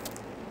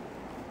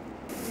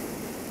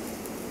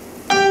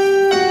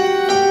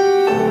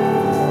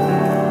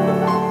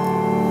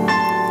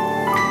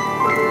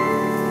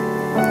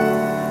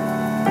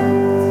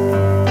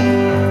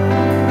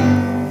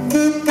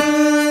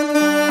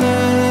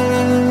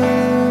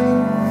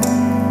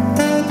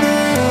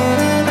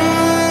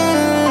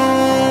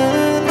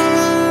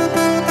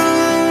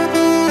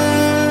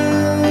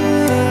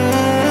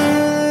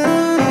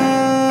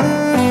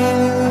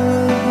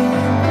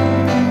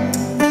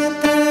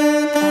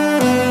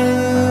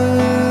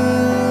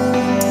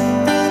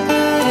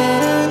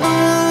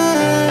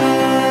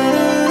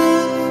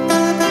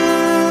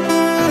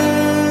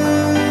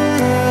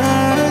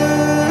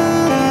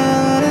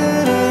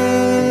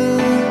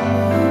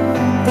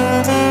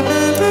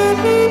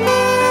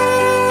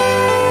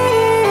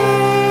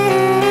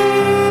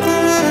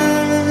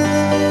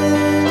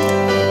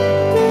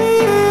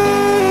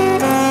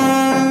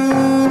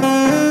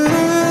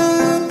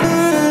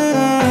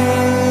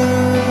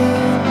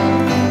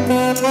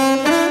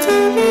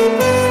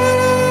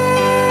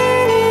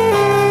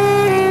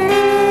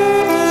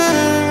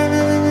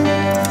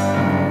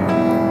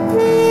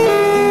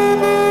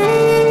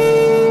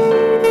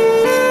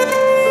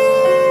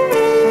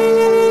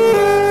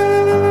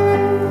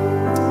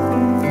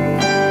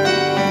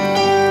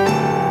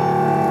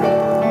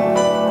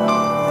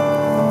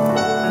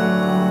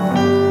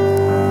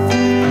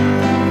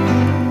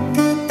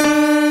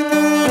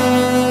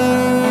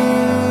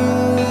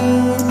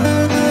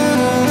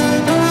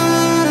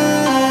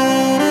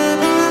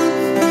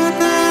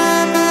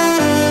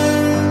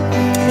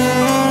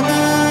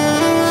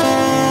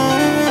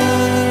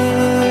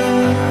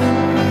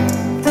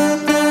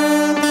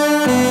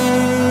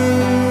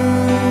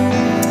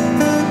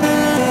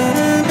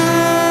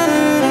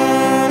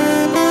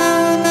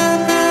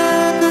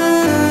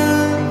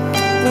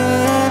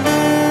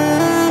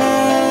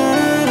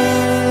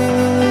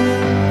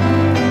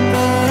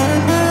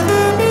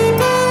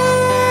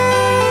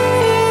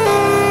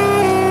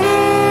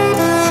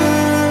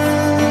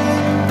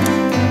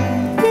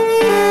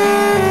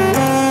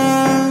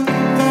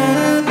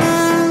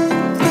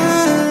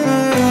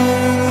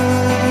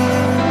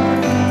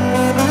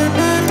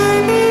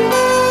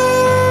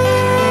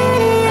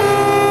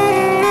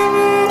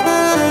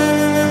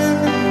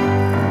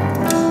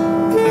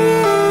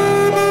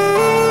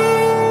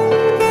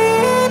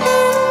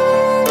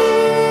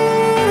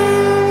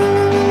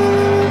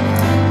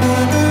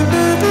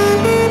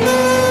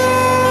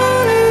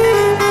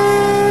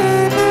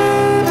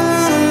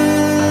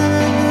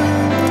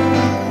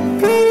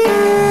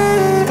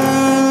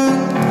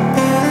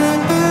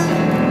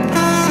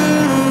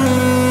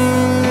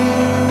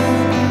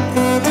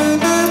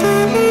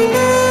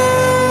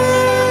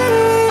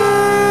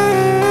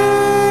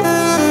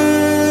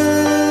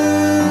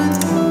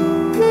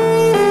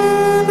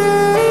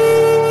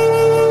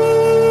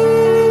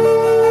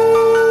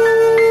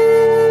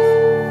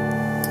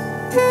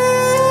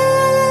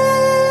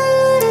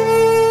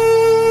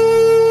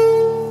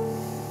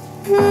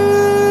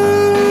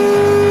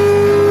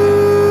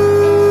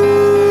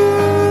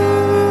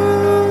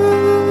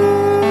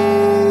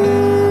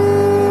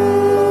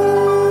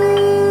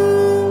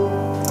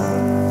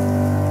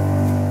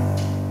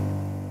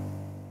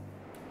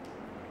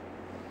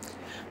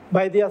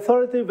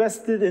 authority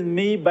vested in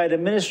me by the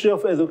Ministry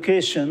of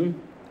Education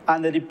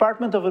and the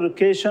Department of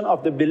Education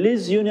of the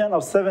Belize Union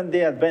of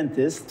Seventh-day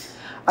Adventists,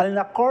 and in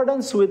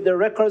accordance with the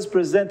records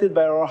presented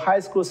by our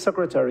high school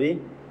secretary,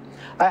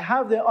 I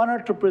have the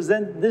honor to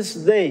present this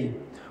day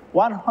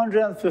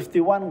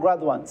 151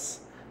 graduates,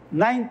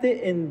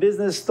 90 in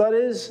business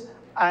studies,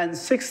 and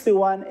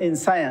 61 in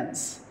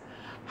science.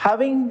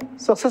 Having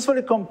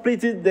successfully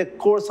completed the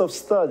course of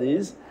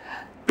studies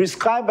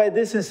prescribed by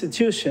this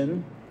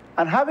institution,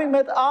 and having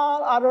met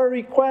all other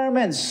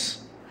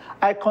requirements,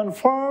 I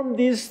confirm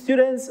these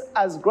students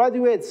as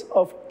graduates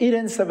of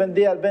Eden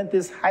Seventh-day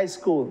Adventist High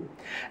School,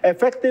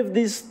 effective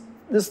this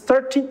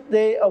 13th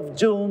day of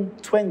June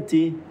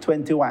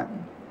 2021.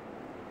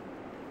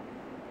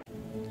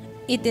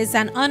 It is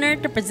an honor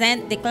to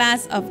present the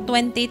class of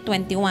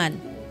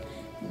 2021,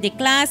 the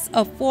class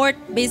of 4th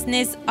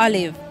Business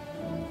Olive.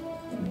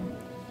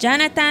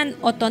 Jonathan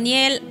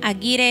Otoniel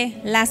Aguirre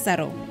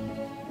Lázaro.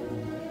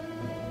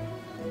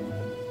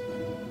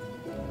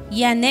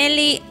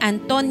 Yaneli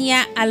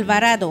Antonia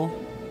Alvarado.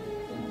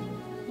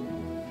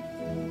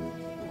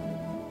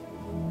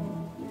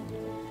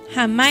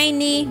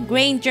 Hermione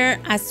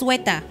Granger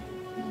Azueta.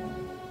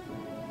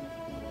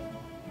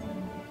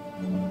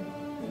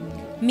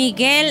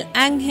 Miguel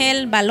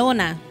Ángel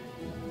Balona.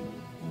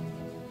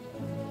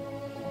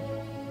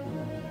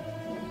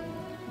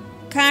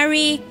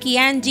 Carrie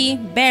Kianji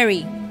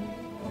Berry.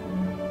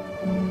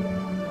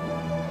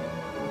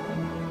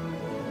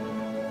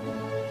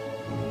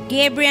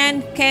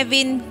 Gabriel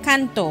Kevin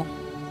Canto.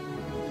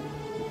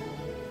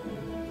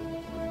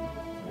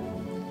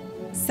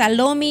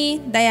 Salome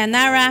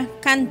Dayanara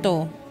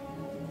Canto.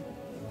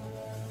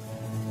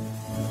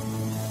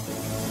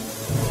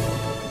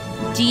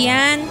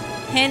 Gian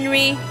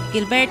Henry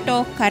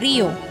Gilberto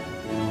Carrillo.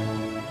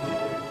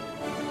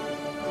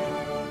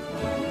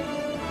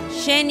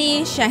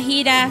 Sheni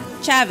Shahida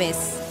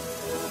Chavez.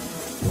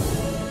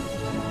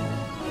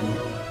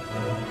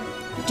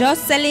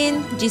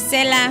 Jocelyn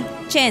Gisela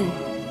Chen.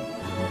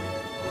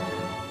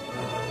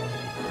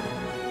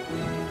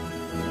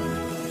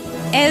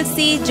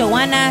 Elsie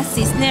Joanna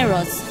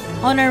Cisneros,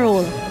 Honor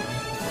Roll.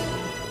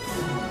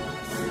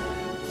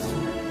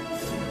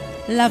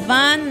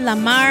 Lavan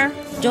Lamar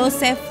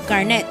Joseph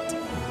Garnett.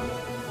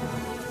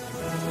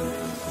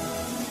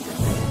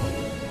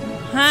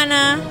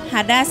 Hannah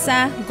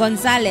Hadassah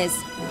Gonzalez,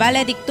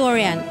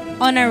 Valedictorian,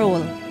 Honor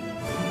Roll.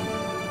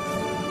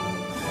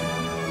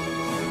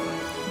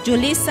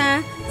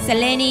 Julissa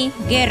Seleni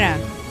Guerra.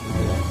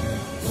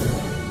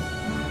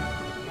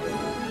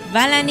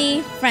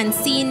 Valani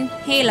Francine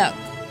Haylock.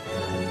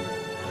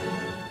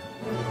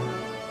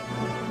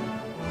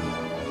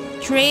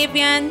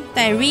 Travian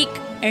Tyreek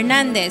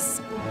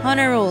Hernandez,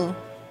 Honor Roll.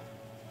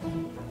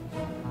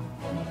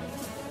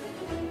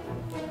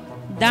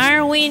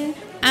 Darwin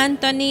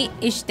Anthony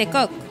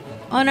Ishtekok,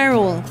 Honor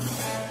Roll.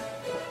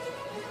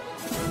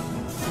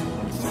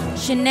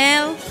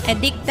 Chanel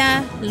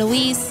Edicta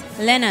Louise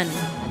Lennon.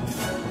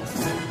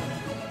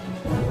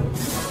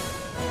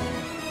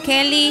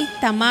 Kelly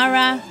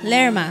Tamara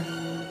Lerma.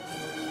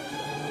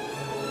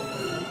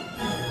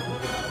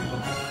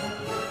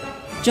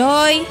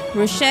 Joy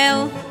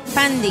Rochelle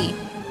Pandy.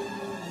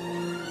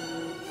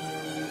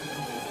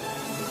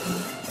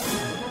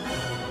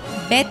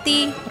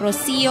 Betty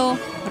Rocio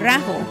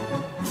Rajo.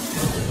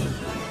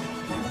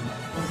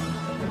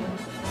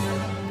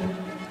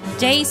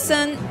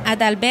 Jason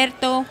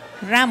Adalberto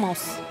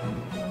Ramos.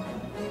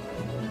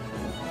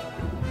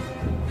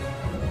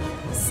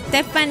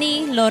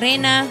 Stephanie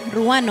Lorena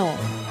Ruano,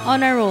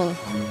 Honor Roll.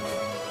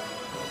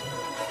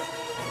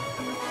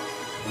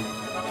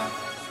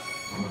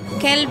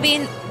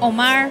 Kelvin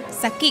Omar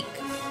Sakik.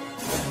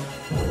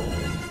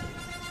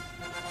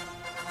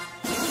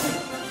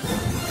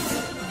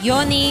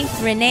 Yoni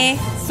Rene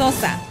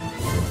Sosa.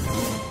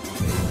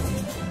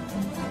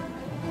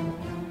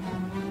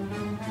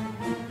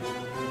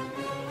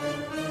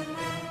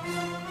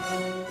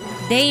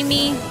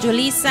 Dami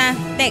Julissa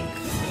Tech.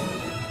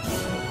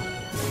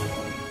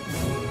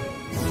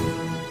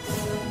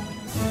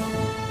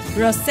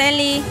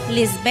 Roseli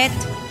Lisbeth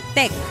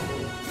Tech.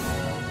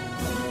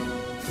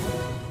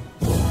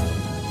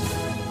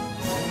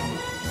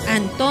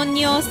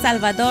 Antonio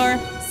Salvador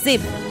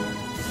Zip.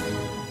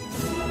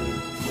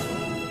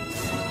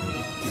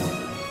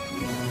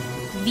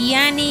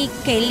 Vianney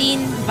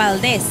Kaylin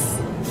Valdez.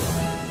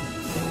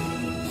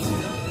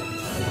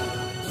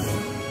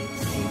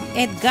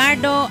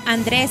 Edgardo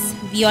Andrés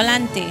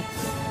Violante.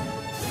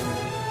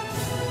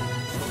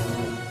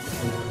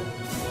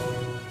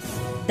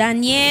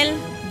 Daniel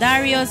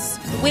Darius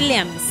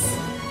Williams.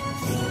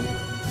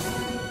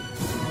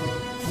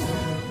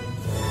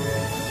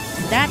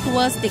 That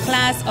was the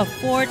class of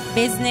 4th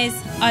Business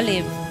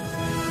Olive.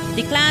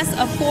 The class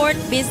of 4th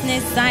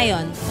Business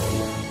Zion.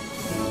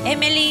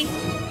 Emily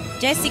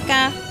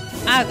Jessica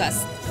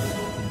August.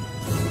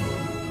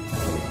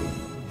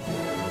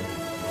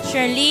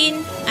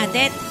 Charlene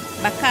Adet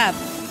Bacab,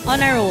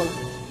 Honor Roll.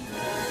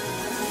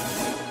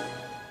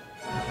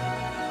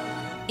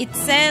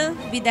 Itzel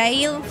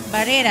Vidail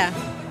Barrera.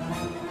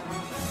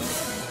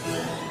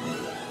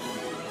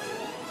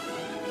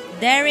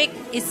 Derek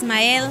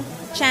Ismael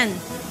Chan.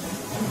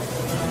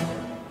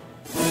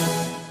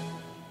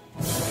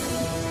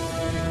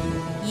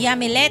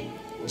 Yamilet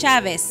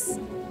Chavez.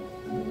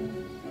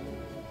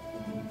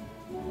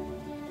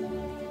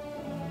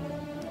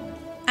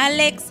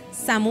 Alex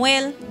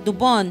Samuel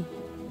Dubon.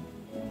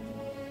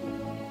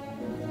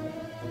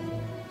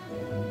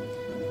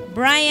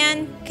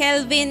 Brian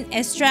Kelvin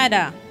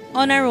Estrada,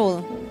 Honor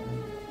Roll.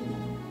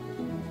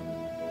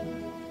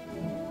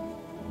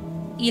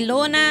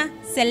 Ilona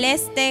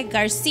Celeste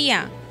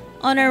Garcia,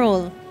 Honor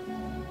Roll.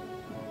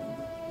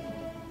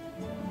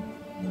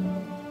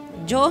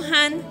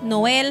 Johan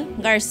Noel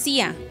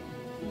Garcia.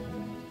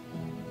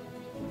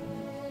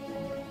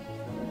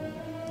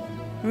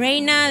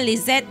 Reina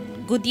Lizette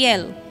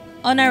Gudiel,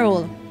 Honor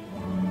Roll.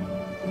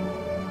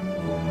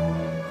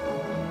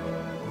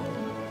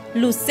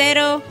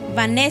 Lucero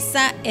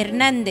Vanessa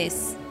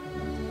Hernández.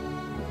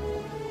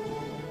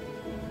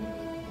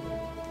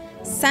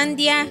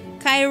 Sandia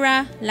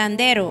Kyra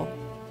Landero.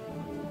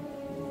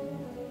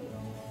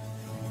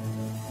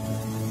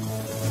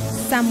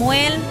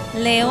 Samuel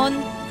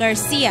León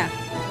García.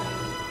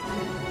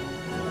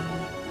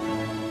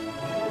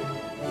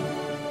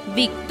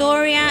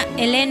 Victoria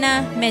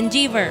Elena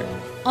Menjiver,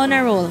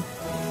 Honor Roll.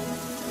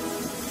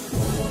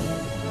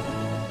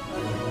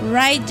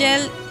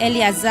 Rigel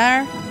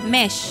Eliazar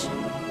Mesh.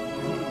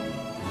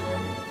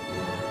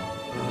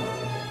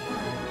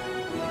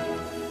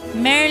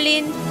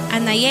 Merlin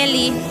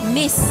Anayeli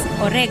Miss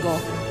Orego.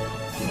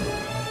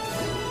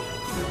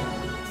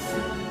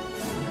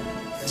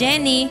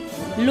 Jenny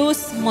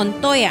Luz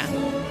Montoya.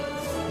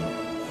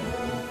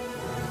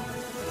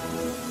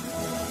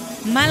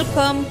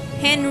 Malcolm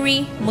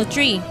Henry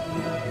Mutri.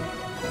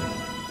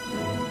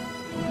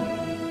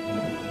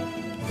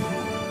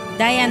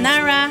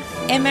 Dayanara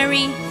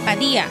Emery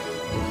Padilla.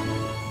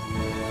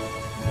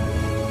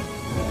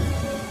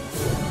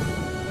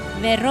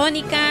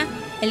 Verónica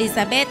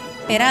Elizabeth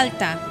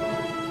Peralta.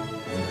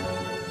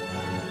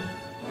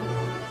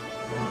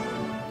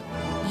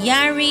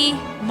 Yari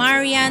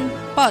Marian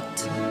Pot.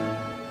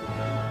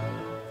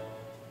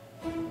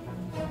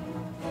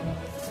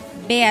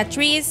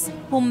 Beatriz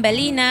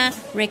Humbelina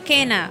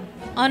Requena,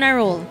 Honor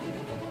Roll.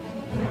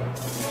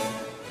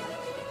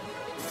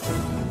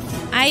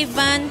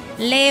 Ivan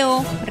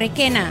Leo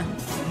Requena.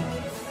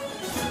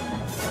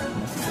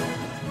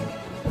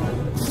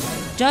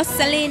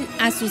 Jocelyn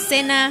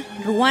Azucena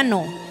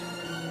Ruano.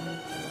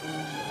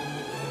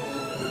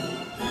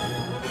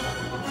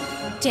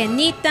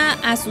 Chenita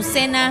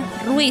Azucena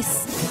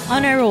Ruiz,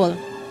 Honor Roll.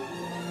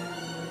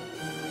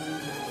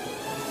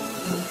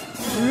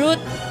 Ruth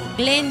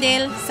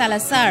Glendale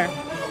Salazar.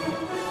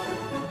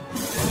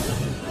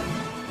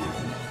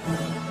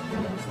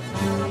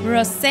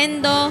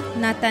 Rosendo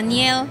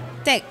Nathaniel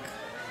Tech.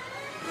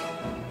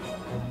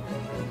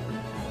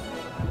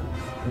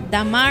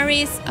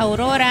 Damaris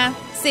Aurora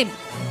Sib.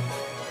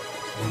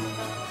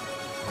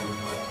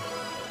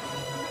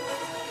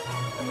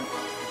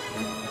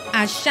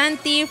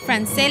 Ashanti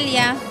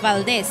Francelia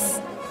Valdez.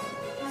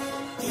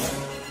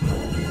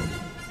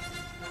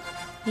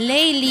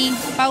 Leili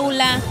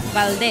Paula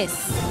Valdez.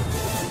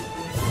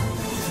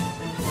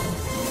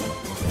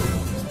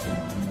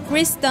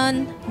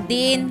 Kristen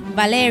Dean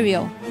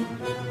Valerio.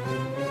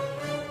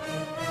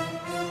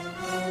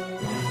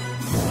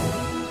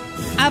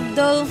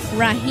 Abdul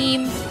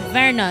Rahim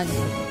Vernon.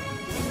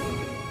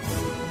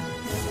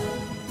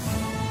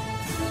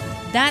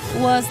 That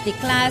was the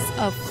class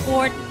of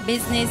 4th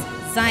Business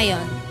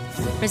Zion.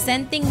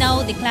 Presenting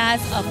now the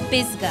class of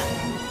Pisgah.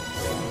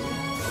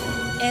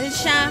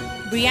 Elsha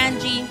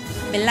Brianji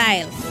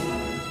Belial.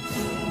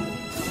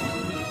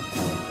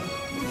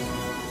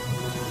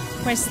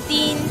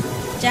 Christine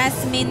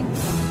Jasmine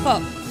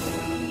Cook.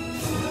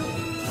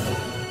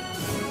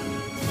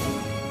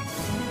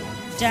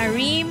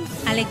 Jarim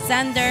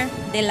Alexander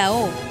De La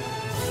O.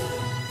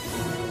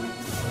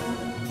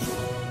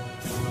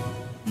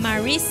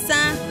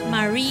 Marissa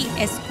Marie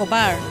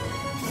Escobar.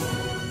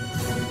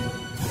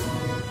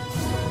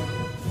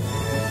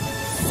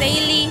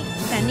 Saily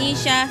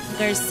Tanisha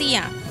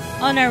Garcia,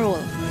 Honor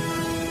Roll.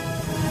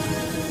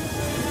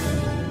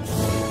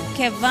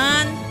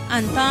 Kevan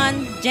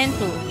Anton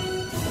Gentle.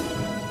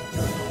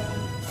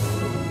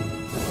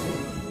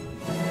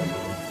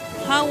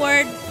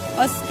 Howard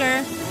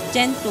Oscar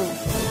Gentle.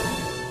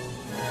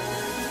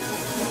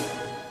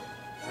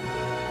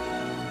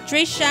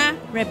 Trisha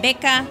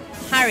Rebecca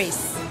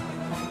Harris.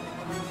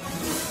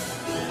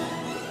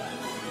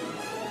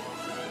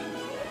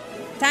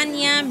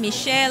 Tanya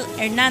Michelle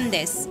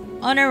Hernandez,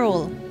 Honor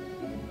Roll.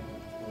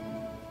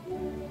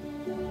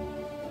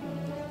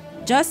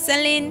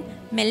 Jocelyn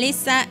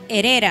Melissa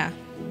Herrera.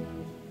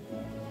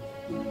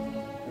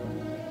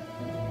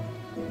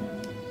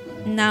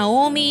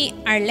 Naomi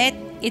Arlette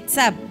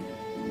Itzab.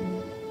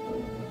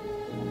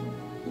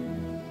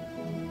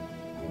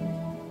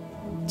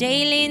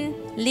 Jaylin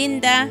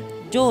Linda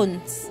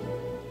Jones.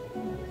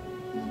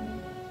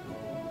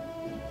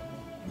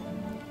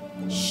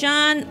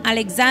 Sean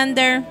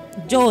Alexander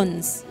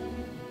Jones.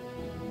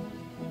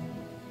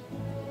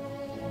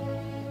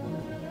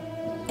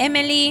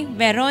 Emily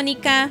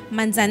Veronica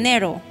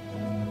Manzanero.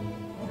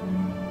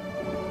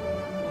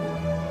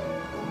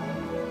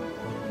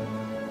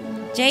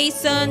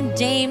 Jason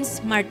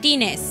James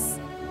Martinez.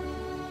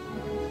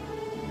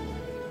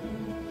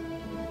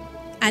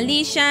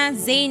 Alicia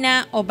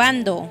Zeina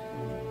Obando.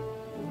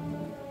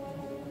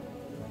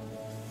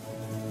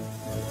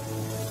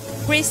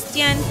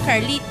 Christian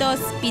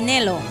Carlitos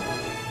Pinelo.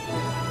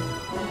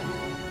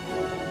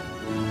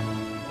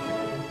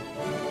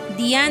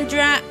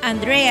 Deandra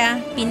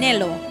Andrea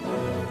Pinelo.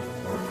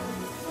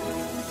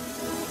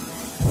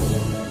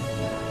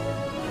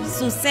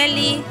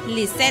 Suseli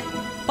Lisette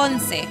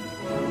Ponce.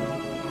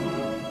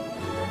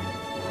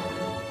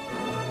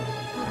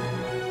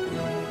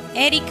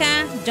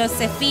 Erika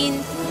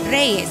Josephine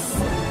Reyes.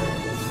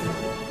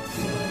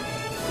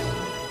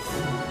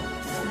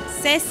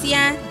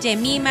 Cecia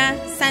Jemima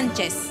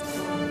Sánchez.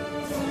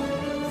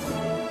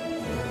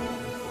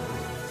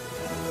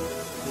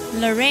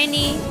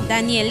 Loreni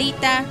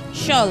Danielita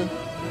Scholl.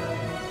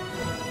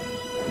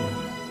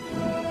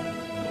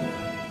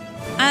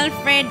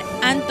 Alfred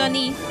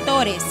Anthony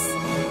Torres.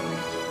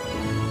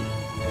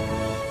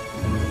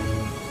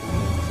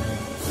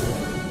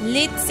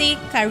 Litzy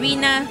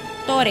Karina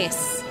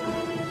Torres.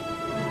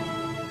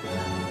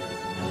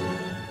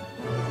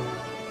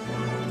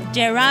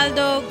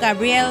 Geraldo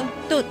Gabriel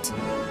Tut.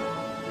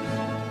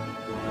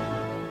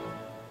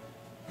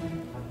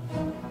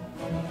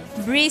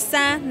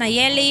 Brisa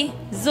Nayeli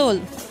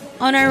Zul.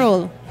 Honor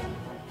roll.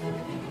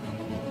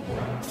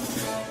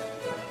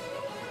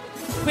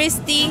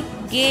 Christy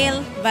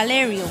Gail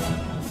Valerio.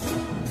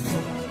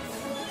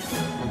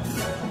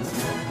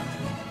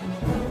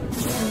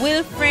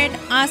 Wilfred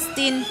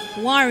Austin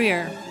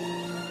Warrior.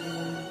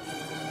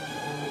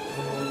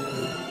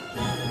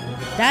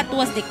 That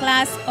was the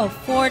class of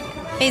 4th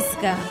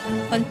Pisgah.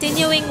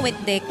 Continuing with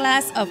the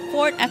class of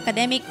 4th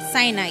Academic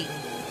Sinai.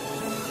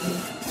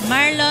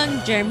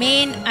 Marlon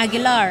Jermaine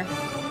Aguilar.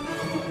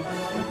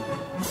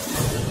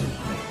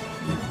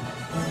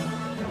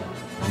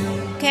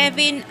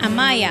 Kevin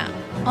Amaya.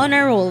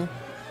 Honor roll.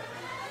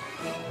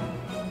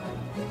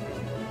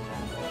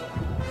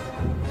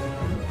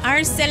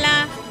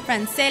 Arcela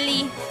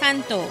Franceli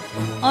Canto.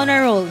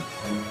 Honor roll.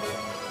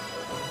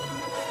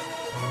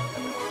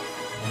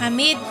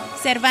 Hamid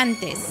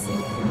Cervantes.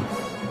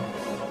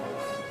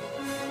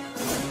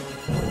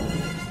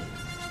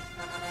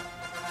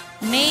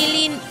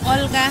 Maylin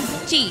Olga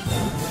Chi.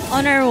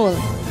 Honor roll.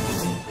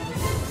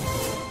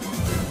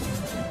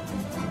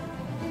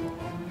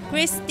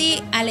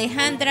 Christy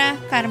Alejandra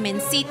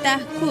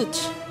Carmencita Kuch.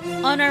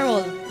 Honor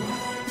roll.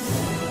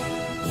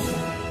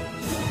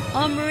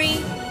 Omri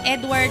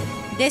Edward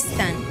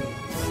Destan.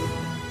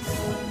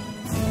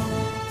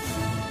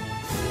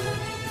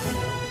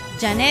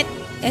 Janet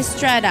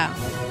Estrada.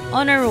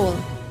 Honor roll.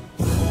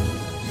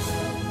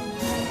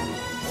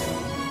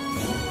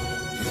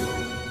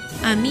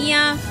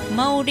 Amia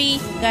Mauri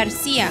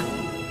Garcia.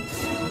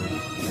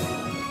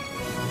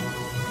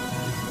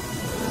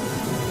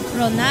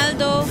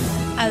 Ronaldo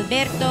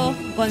Alberto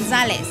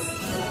Gonzalez.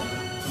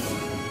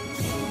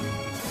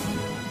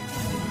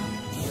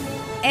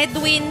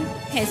 Edwin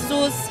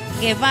Jesus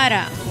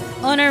Guevara.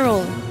 Honor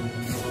roll.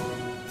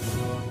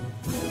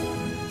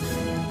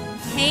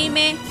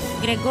 Jaime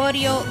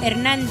Gregorio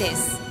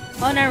Hernández.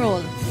 Honor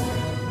roll.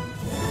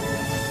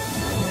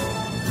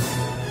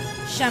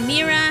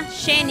 Shamira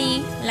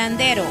Sheni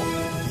Landero.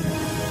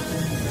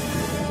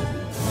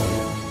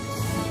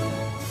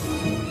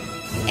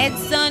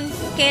 Edson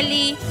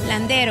Kelly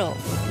Landero.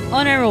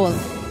 Honor roll.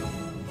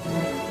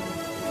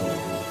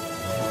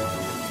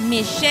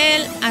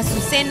 Michelle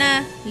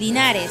Azucena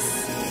Linares.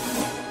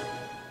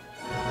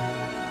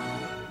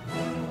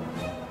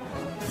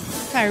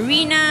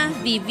 Karina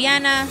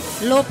Viviana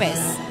Lopez.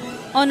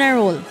 Honor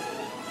roll.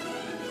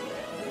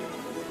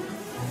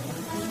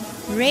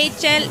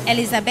 Rachel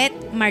Elizabeth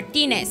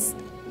Martinez.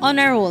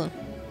 Honor roll.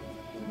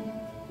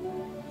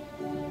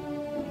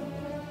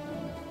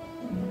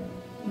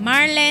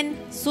 Marlene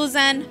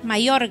Susan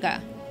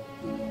Mayorga.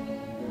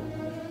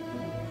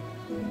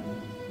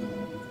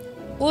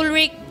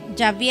 Ulrich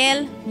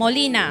Javiel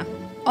Molina.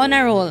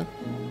 Honor roll.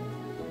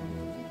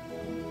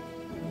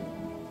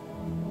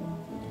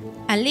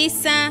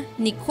 Alisa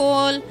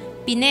Nicole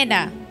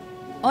Pineda.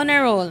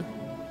 Honor roll.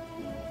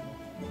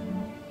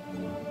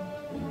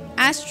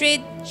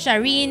 Astrid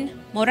Shireen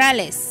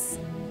Morales.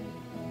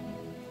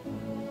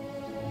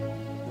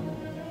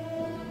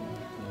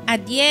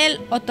 Adiel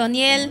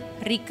Otoniel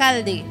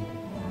Ricalde.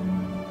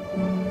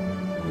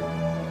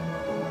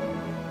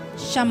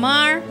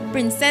 Shamar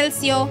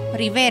Princelcio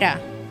Rivera.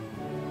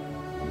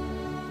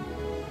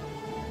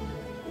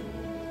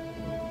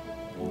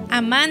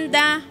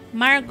 Amanda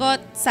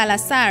Margot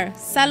Salazar,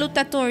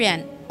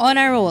 salutatorian,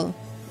 honor roll.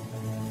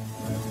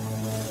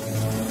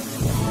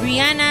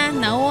 Brianna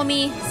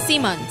Naomi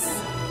Simmons.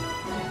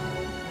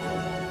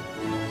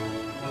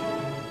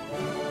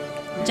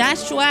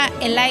 Joshua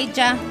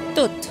Elijah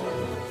Tut.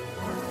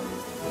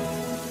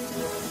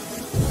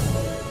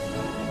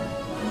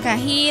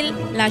 Kahil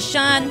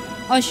Lashawn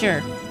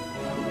Usher.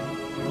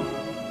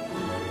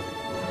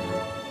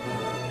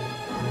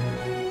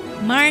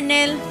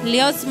 Marnel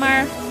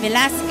Leosmar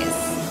Velasquez.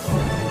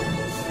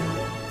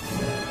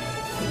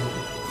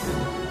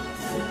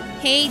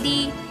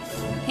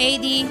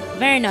 Heidi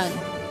Vernon.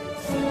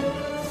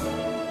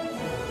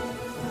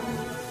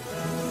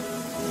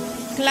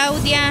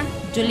 Claudia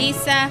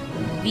Julissa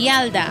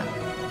Vialda,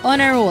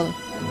 Honor Roll.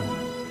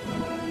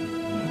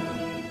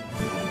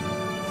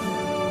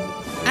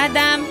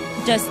 Adam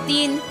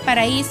Justine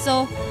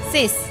Paraiso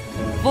Sis,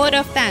 Vote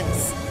of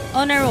Thanks,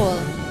 Honor Roll.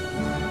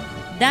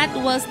 That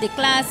was the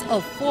class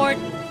of Fort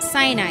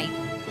Sinai.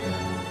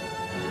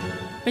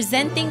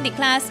 Presenting the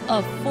class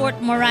of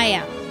Fort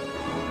Moriah.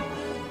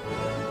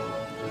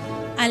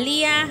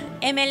 Aliyah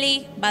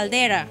Emily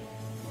Baldera.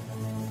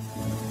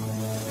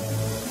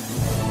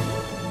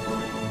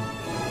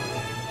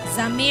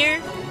 Zamir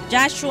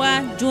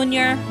Joshua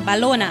Jr.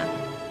 Balona.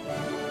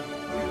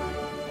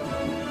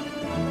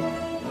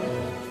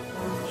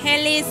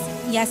 Helis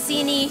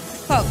Yasini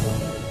Cook.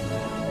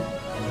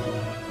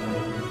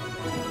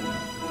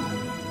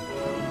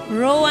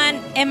 Rowan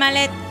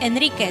Emalet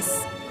Enriquez,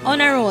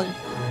 Honor Roll.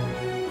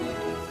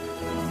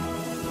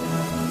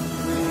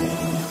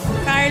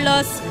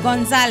 Carlos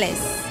Gonzalez.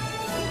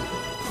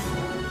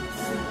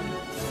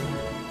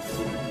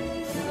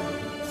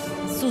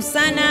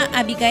 Susana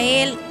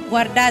Abigail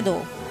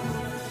Guardado.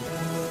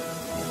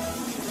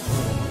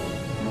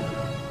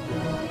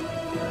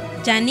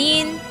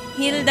 Janine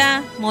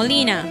Hilda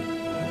Molina.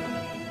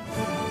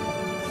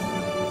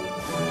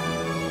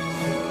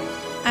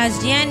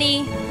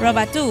 Asjiani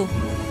Robatu.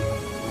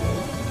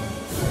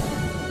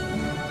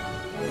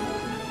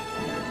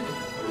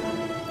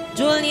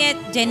 Juliet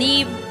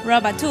Genevieve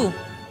Robatu.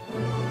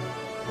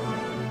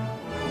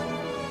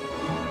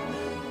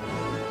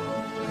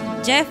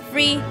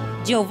 Jeffrey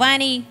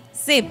Giovanni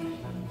Sib.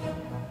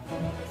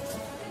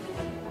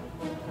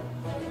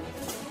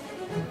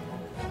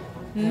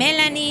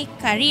 Melanie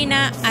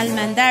Karina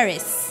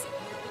Almandares.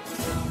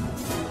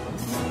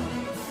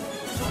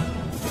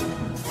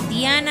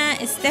 Diana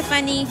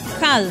Stephanie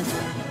Cal.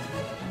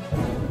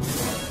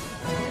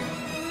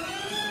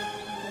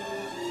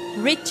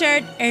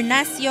 Richard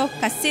Ernacio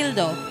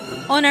Casildo,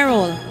 Honor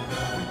Roll.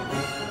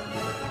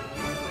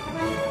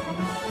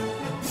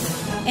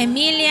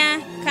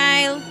 Emilia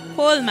Kyle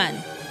Coleman.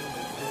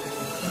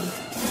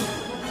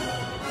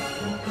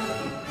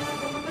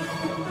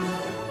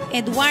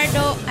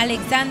 Eduardo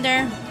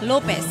Alexander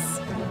Lopez,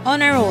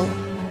 Honor Roll.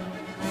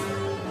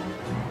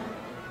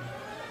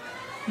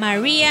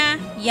 Maria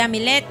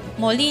Yamilet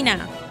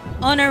Molina,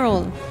 Honor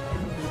Roll.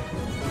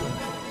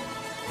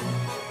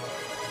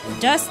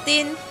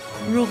 Justin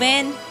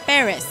Ruben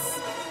Perez.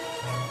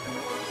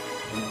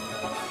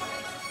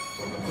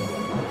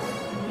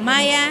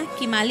 Maya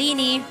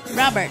Kimalini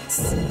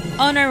Roberts,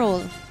 Honor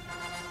Roll.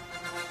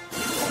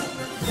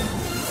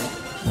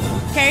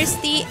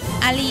 Kirsty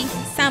Ali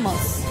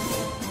Samos.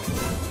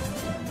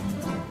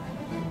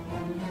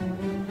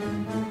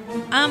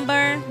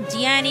 Amber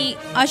Gianni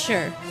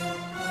Usher.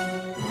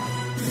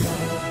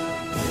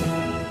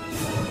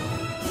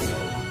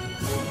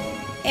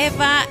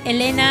 Eva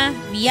Elena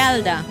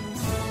Vialda.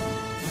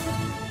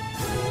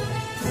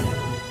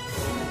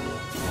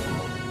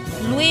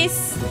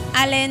 Luis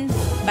Allen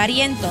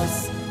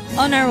Barrientos,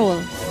 Honor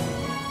Roll.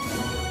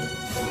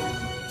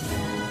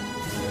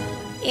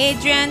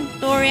 Adrian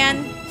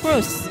Torian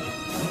Cruz.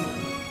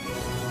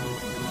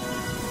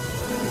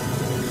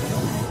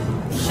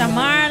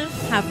 Shamarl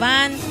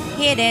Havan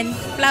Hayden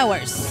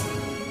Flowers.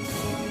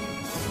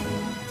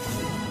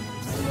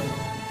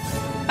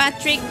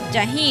 Patrick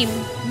Jahim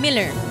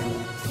Miller.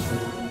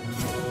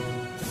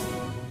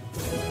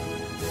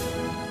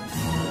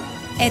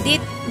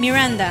 Edith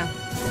Miranda.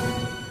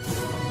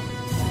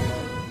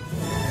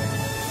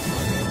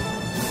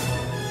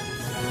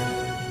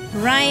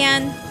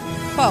 Ryan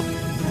Pop.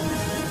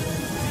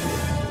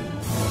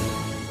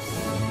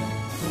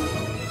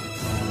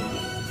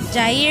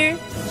 Jair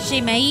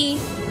Shimei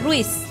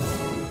Ruiz.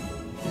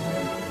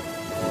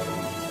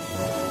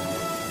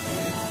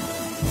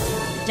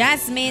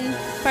 Jasmine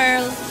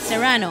Pearl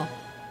Serrano.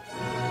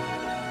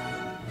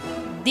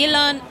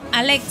 Dylan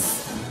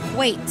Alex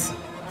Waite.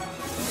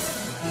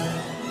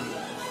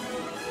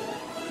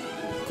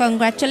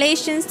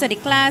 Congratulations to the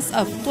class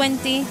of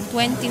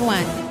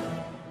 2021.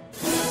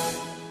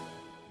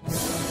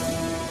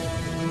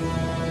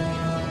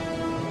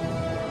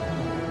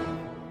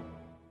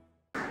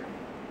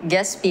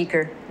 Guest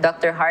speaker,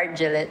 Dr. Hart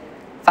Gillett,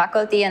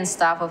 faculty and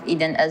staff of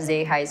Eden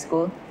SDA High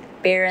School,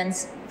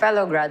 parents,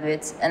 fellow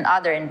graduates, and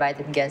other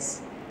invited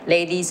guests.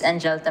 Ladies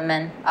and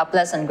gentlemen, a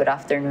pleasant good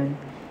afternoon.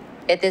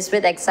 It is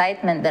with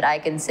excitement that I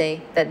can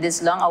say that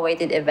this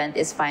long-awaited event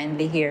is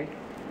finally here.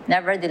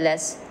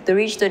 Nevertheless, to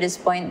reach to this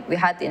point, we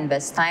had to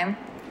invest time,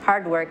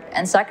 hard work,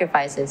 and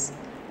sacrifices.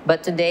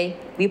 But today,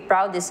 we're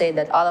proud to say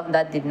that all of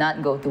that did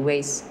not go to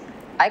waste.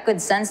 I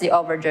could sense the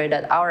overjoy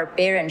that our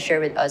parents share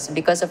with us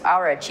because of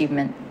our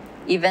achievement.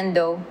 Even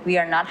though we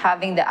are not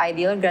having the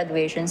ideal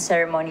graduation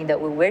ceremony that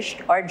we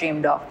wished or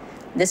dreamed of,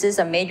 this is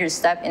a major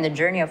step in the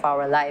journey of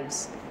our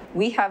lives.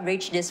 We have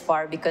reached this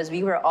far because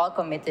we were all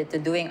committed to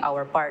doing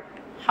our part.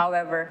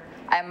 However,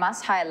 I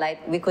must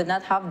highlight we could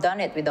not have done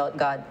it without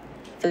God.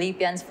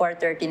 Philippians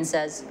 4:13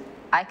 says,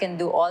 I can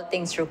do all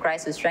things through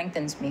Christ who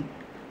strengthens me.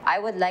 I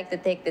would like to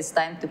take this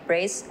time to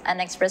praise and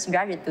express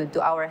gratitude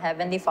to our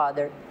Heavenly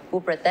Father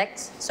who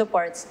protects,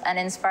 supports, and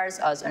inspires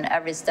us on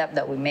every step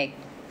that we make.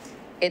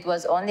 It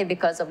was only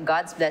because of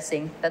God's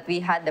blessing that we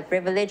had the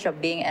privilege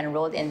of being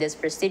enrolled in this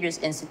prestigious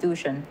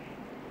institution.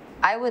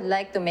 I would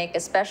like to make a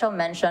special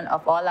mention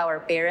of all our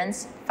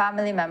parents,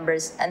 family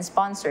members, and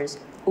sponsors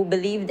who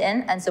believed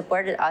in and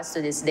supported us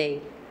to this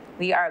day.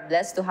 We are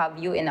blessed to have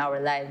you in our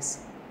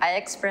lives. I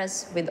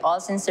express with all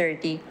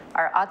sincerity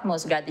our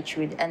utmost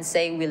gratitude and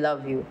say we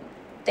love you.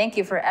 Thank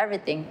you for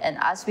everything, and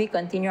as we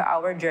continue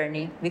our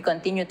journey, we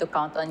continue to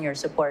count on your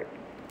support.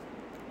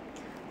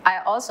 I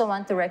also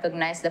want to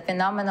recognize the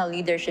phenomenal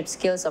leadership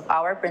skills of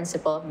our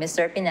principal,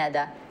 Mr.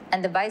 Pineda,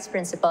 and the vice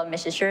principal,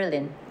 Mrs.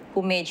 Sherlyn,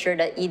 who made sure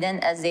that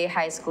Eden SDA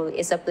High School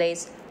is a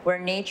place where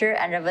nature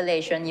and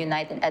revelation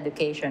unite in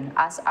education,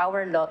 as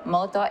our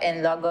motto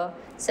and logo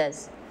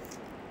says.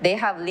 They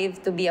have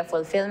lived to be a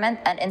fulfillment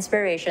and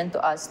inspiration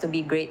to us to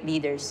be great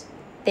leaders.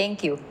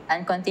 Thank you,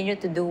 and continue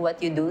to do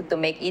what you do to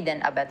make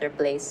Eden a better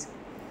place.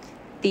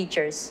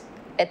 Teachers,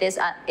 it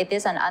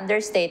is an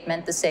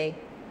understatement to say,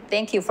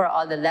 thank you for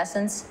all the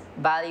lessons,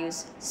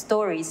 values,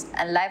 stories,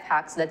 and life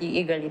hacks that you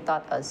eagerly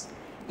taught us.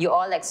 You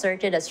all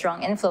exerted a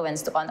strong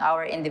influence on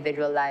our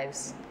individual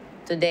lives.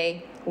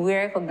 Today, we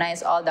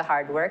recognize all the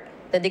hard work,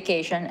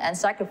 dedication, and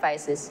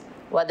sacrifices,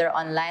 whether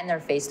online or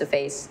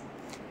face-to-face.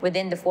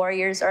 Within the 4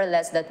 years or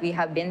less that we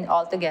have been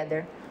all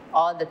together,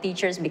 all the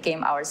teachers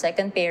became our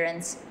second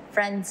parents,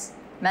 friends,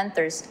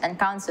 mentors, and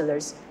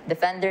counselors,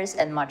 defenders,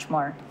 and much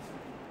more.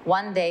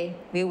 One day,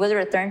 we will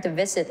return to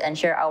visit and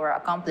share our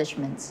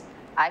accomplishments.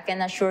 I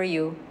can assure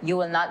you, you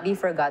will not be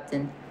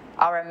forgotten.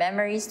 Our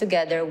memories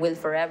together will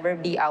forever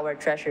be our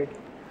treasure.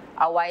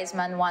 A wise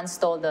man once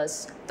told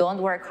us,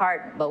 don't work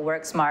hard, but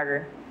work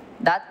smarter.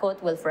 That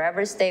quote will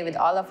forever stay with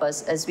all of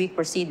us as we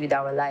proceed with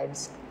our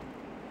lives.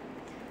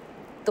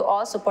 To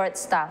all support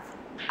staff,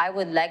 I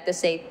would like to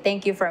say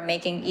thank you for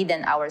making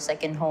Eden our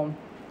second home.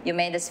 You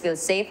made us feel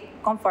safe,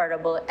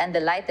 comfortable, and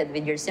delighted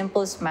with your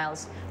simple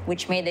smiles,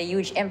 which made a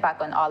huge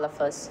impact on all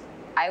of us.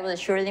 I will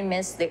surely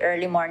miss the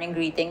early morning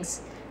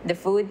greetings, the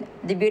food,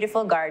 the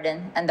beautiful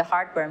garden, and the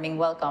heartwarming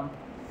welcome.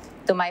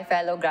 To my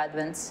fellow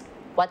graduates,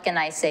 what can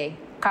I say?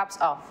 Caps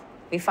off.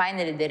 We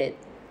finally did it.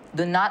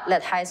 Do not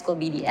let high school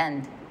be the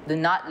end. Do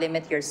not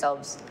limit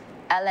yourselves.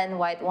 Ellen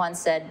White once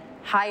said,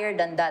 higher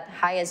than that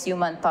highest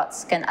human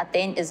thoughts can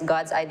attain is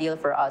God's ideal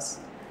for us.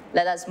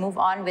 Let us move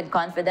on with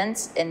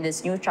confidence in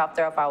this new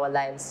chapter of our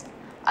lives.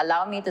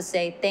 Allow me to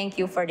say thank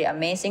you for the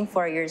amazing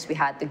 4 years we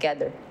had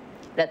together.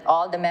 Let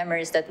all the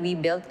memories that we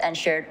built and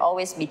shared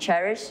always be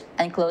cherished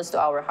and close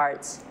to our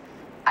hearts.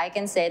 I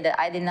can say that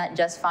I did not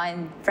just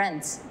find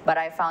friends, but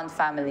I found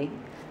family.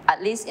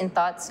 At least in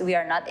thoughts, we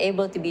are not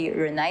able to be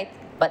reunite,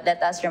 but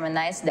let us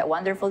reminisce the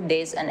wonderful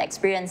days and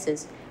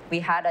experiences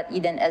we had at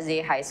Eden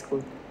SDA High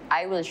School.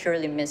 I will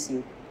surely miss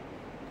you.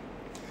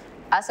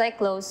 As I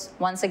close,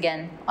 once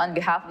again, on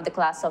behalf of the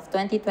class of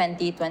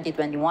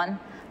 2020-2021,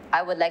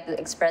 I would like to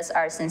express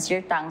our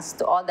sincere thanks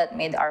to all that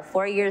made our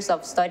 4 years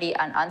of study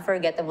an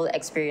unforgettable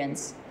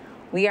experience.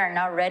 We are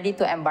now ready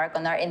to embark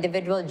on our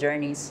individual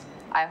journeys.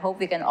 I hope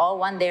we can all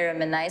one day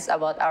reminisce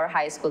about our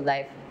high school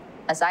life.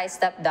 As I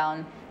step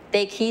down,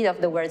 take heed of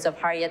the words of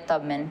Harriet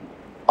Tubman.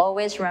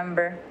 Always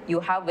remember, you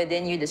have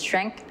within you the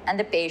strength and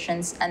the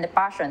patience and the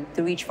passion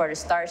to reach for the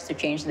stars to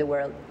change the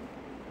world.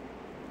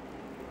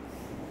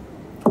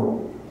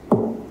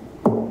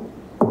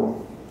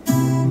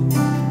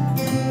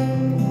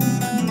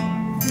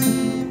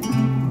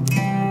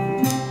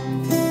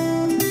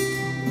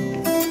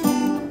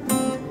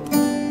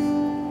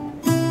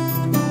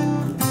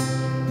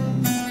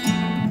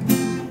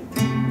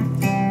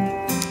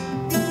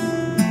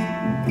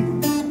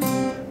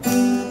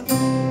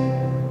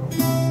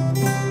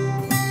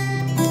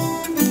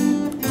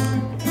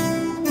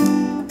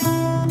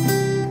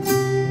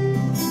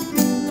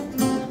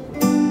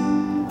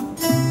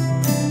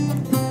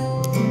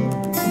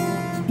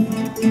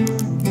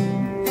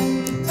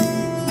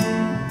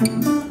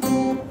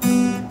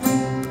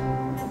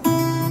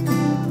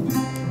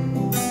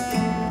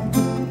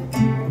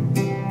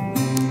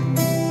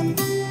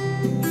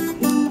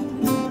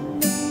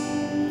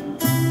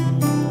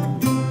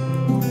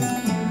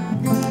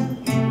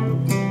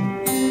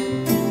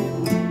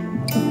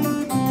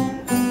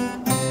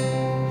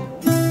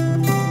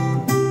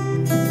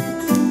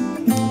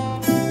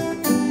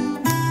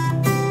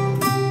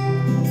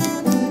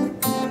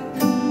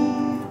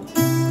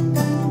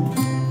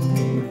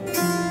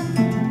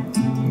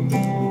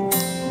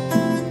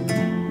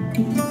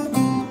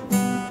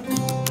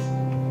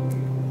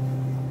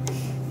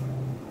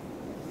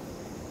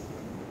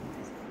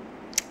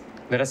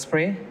 Let us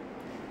pray.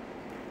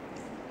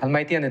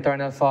 Almighty and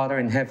eternal Father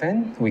in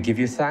heaven, we give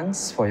you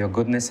thanks for your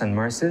goodness and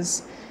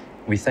mercies.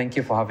 We thank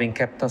you for having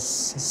kept us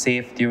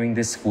safe during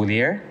this school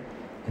year.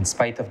 In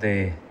spite of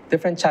the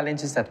different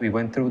challenges that we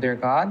went through, dear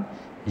God,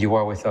 you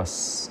are with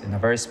us. In a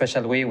very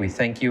special way, we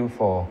thank you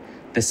for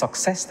the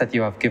success that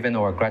you have given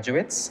our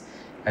graduates.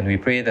 And we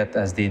pray that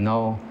as they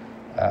now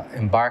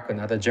embark on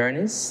other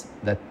journeys,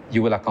 that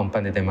you will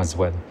accompany them as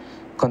well.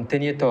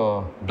 Continue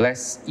to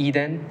bless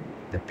Eden,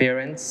 the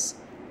parents,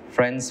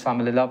 friends,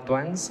 family, loved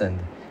ones, and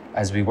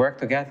as we work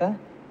together,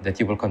 that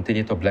you will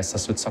continue to bless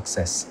us with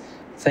success.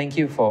 Thank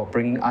you for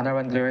bringing honor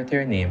and glory to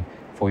your name,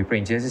 for we pray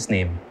in Jesus'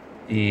 name.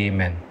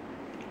 Amen.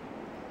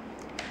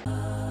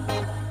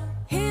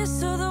 Here's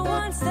to the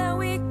ones that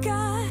we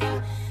got.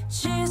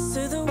 Cheers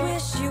to the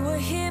wish you were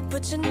here,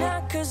 but you're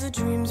not, 'cause the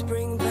dreams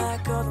bring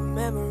back all the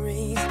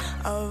memories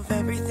of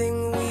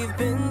everything we've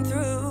been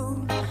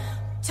through.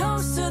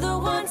 Toast to the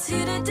ones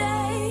here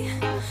today.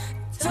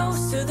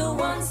 Toast to the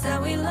ones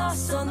that we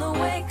lost on the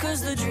way,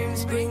 'cause the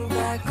dreams bring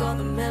back all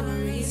the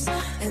memories,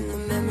 and the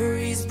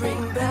memories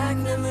bring back,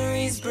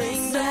 memories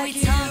bring back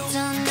you. So we talked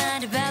all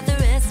night about the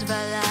rest of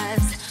our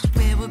lives,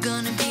 where we're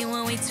gonna be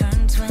when we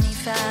turn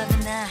 25.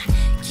 And I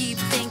keep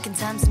thinking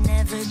times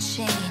never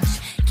change.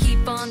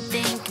 Keep on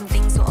thinking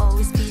things will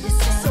always be the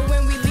same. So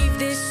when we leave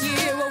this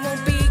year, I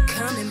won't be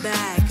coming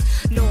back.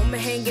 No more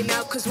hanging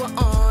out, 'cause we're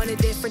on a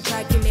different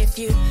track. And if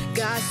you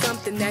got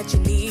something that you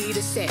need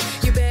to say,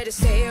 you better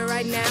say it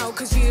right now,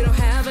 'cause you don't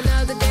have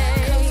another day.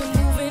 'Cause we're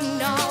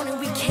moving on and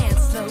we can't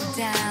slow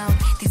down.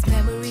 These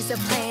memories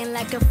are playing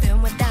like a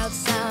film without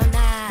sound.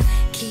 I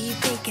keep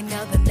thinking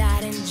of the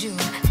night in June.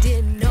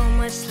 Didn't know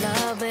much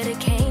love, but it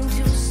came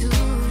too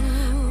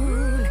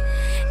soon.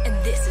 And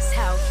this is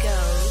how it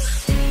goes.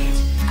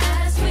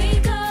 As we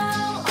go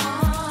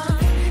on,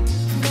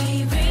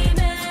 we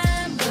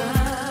remember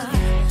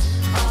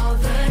all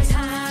the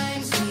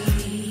times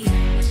we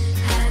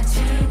had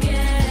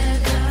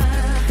together.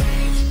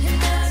 And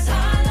as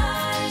our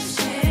lives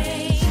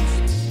change,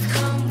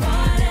 come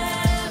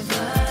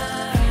whatever,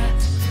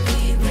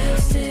 we will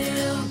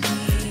still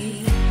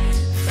be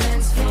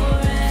friends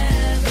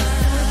forever.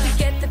 We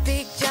get the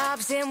big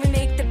jobs and we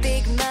make the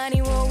big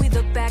money. When we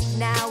look back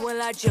now,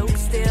 will our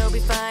jokes still be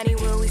funny?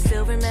 Will we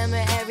still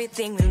remember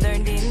everything we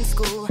learned in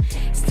school?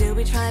 Still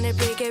be trying to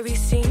break every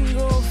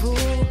single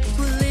rule?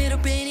 Will little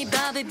Benny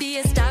Bobby be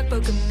a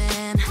stockbroker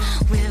man?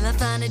 Will I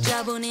find a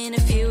job, won't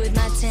interfere with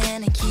my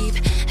tan? I keep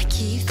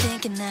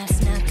thinking that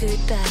it's not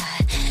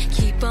goodbye.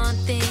 Keep on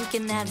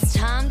thinking that it's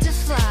time to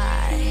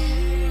fly.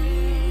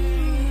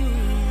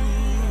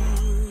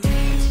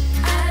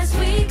 As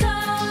we go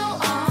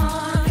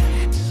on,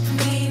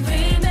 we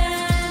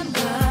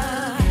remember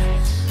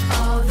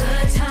all the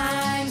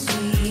times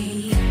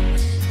we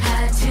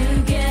had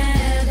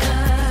together.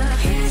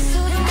 Here's to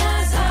the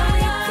ones that we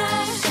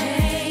got.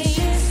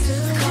 Cheers to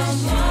the come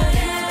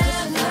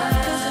whatever,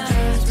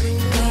 we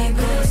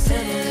will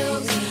still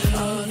be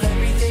all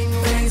everything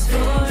rings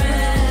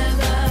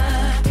forever.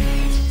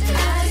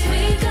 As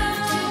we go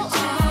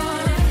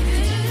on,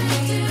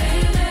 we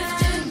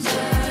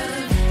remember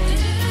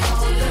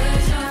all the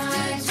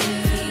times we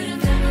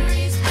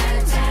memories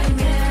had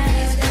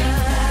together.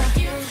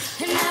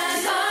 And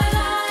as our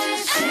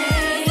lives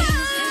change,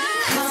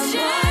 come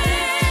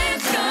whatever,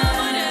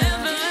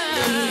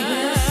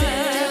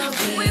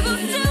 we will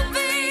still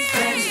be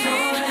friends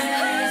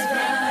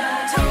forever.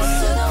 Toast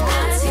to the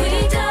ones we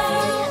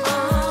don't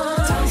on.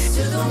 Toast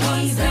to the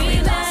ones that we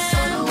lost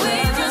on the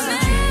way, 'cause the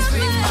dreams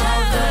bring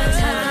all the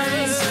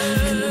times,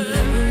 and the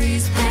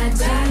memories bring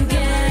back,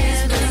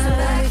 memories bring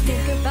back.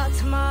 Think about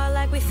tomorrow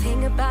like we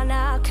think about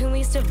now. Can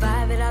we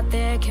survive it out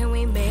there? Can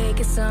we make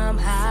it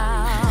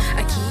somehow?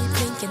 I keep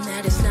thinking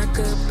that it's not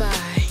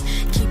goodbye.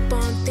 Keep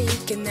on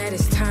thinking that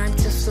it's time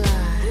to fly.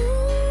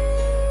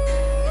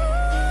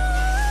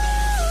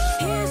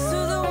 Here's to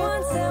the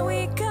ones that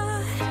we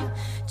got.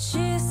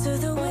 Cheers to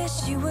the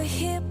wish you were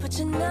here, but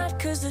you're not,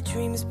 'cause the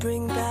dreams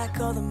bring back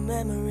all the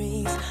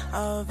memories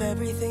of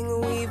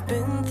everything we've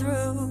been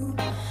through.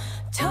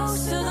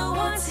 Toast to the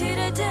ones here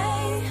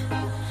today.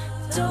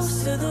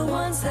 Toast to the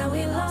ones that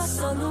we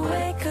lost on the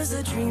way, 'cause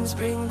the dreams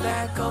bring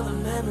back all the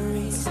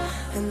memories,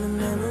 and the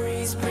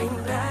memories bring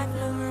back,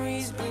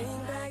 memories bring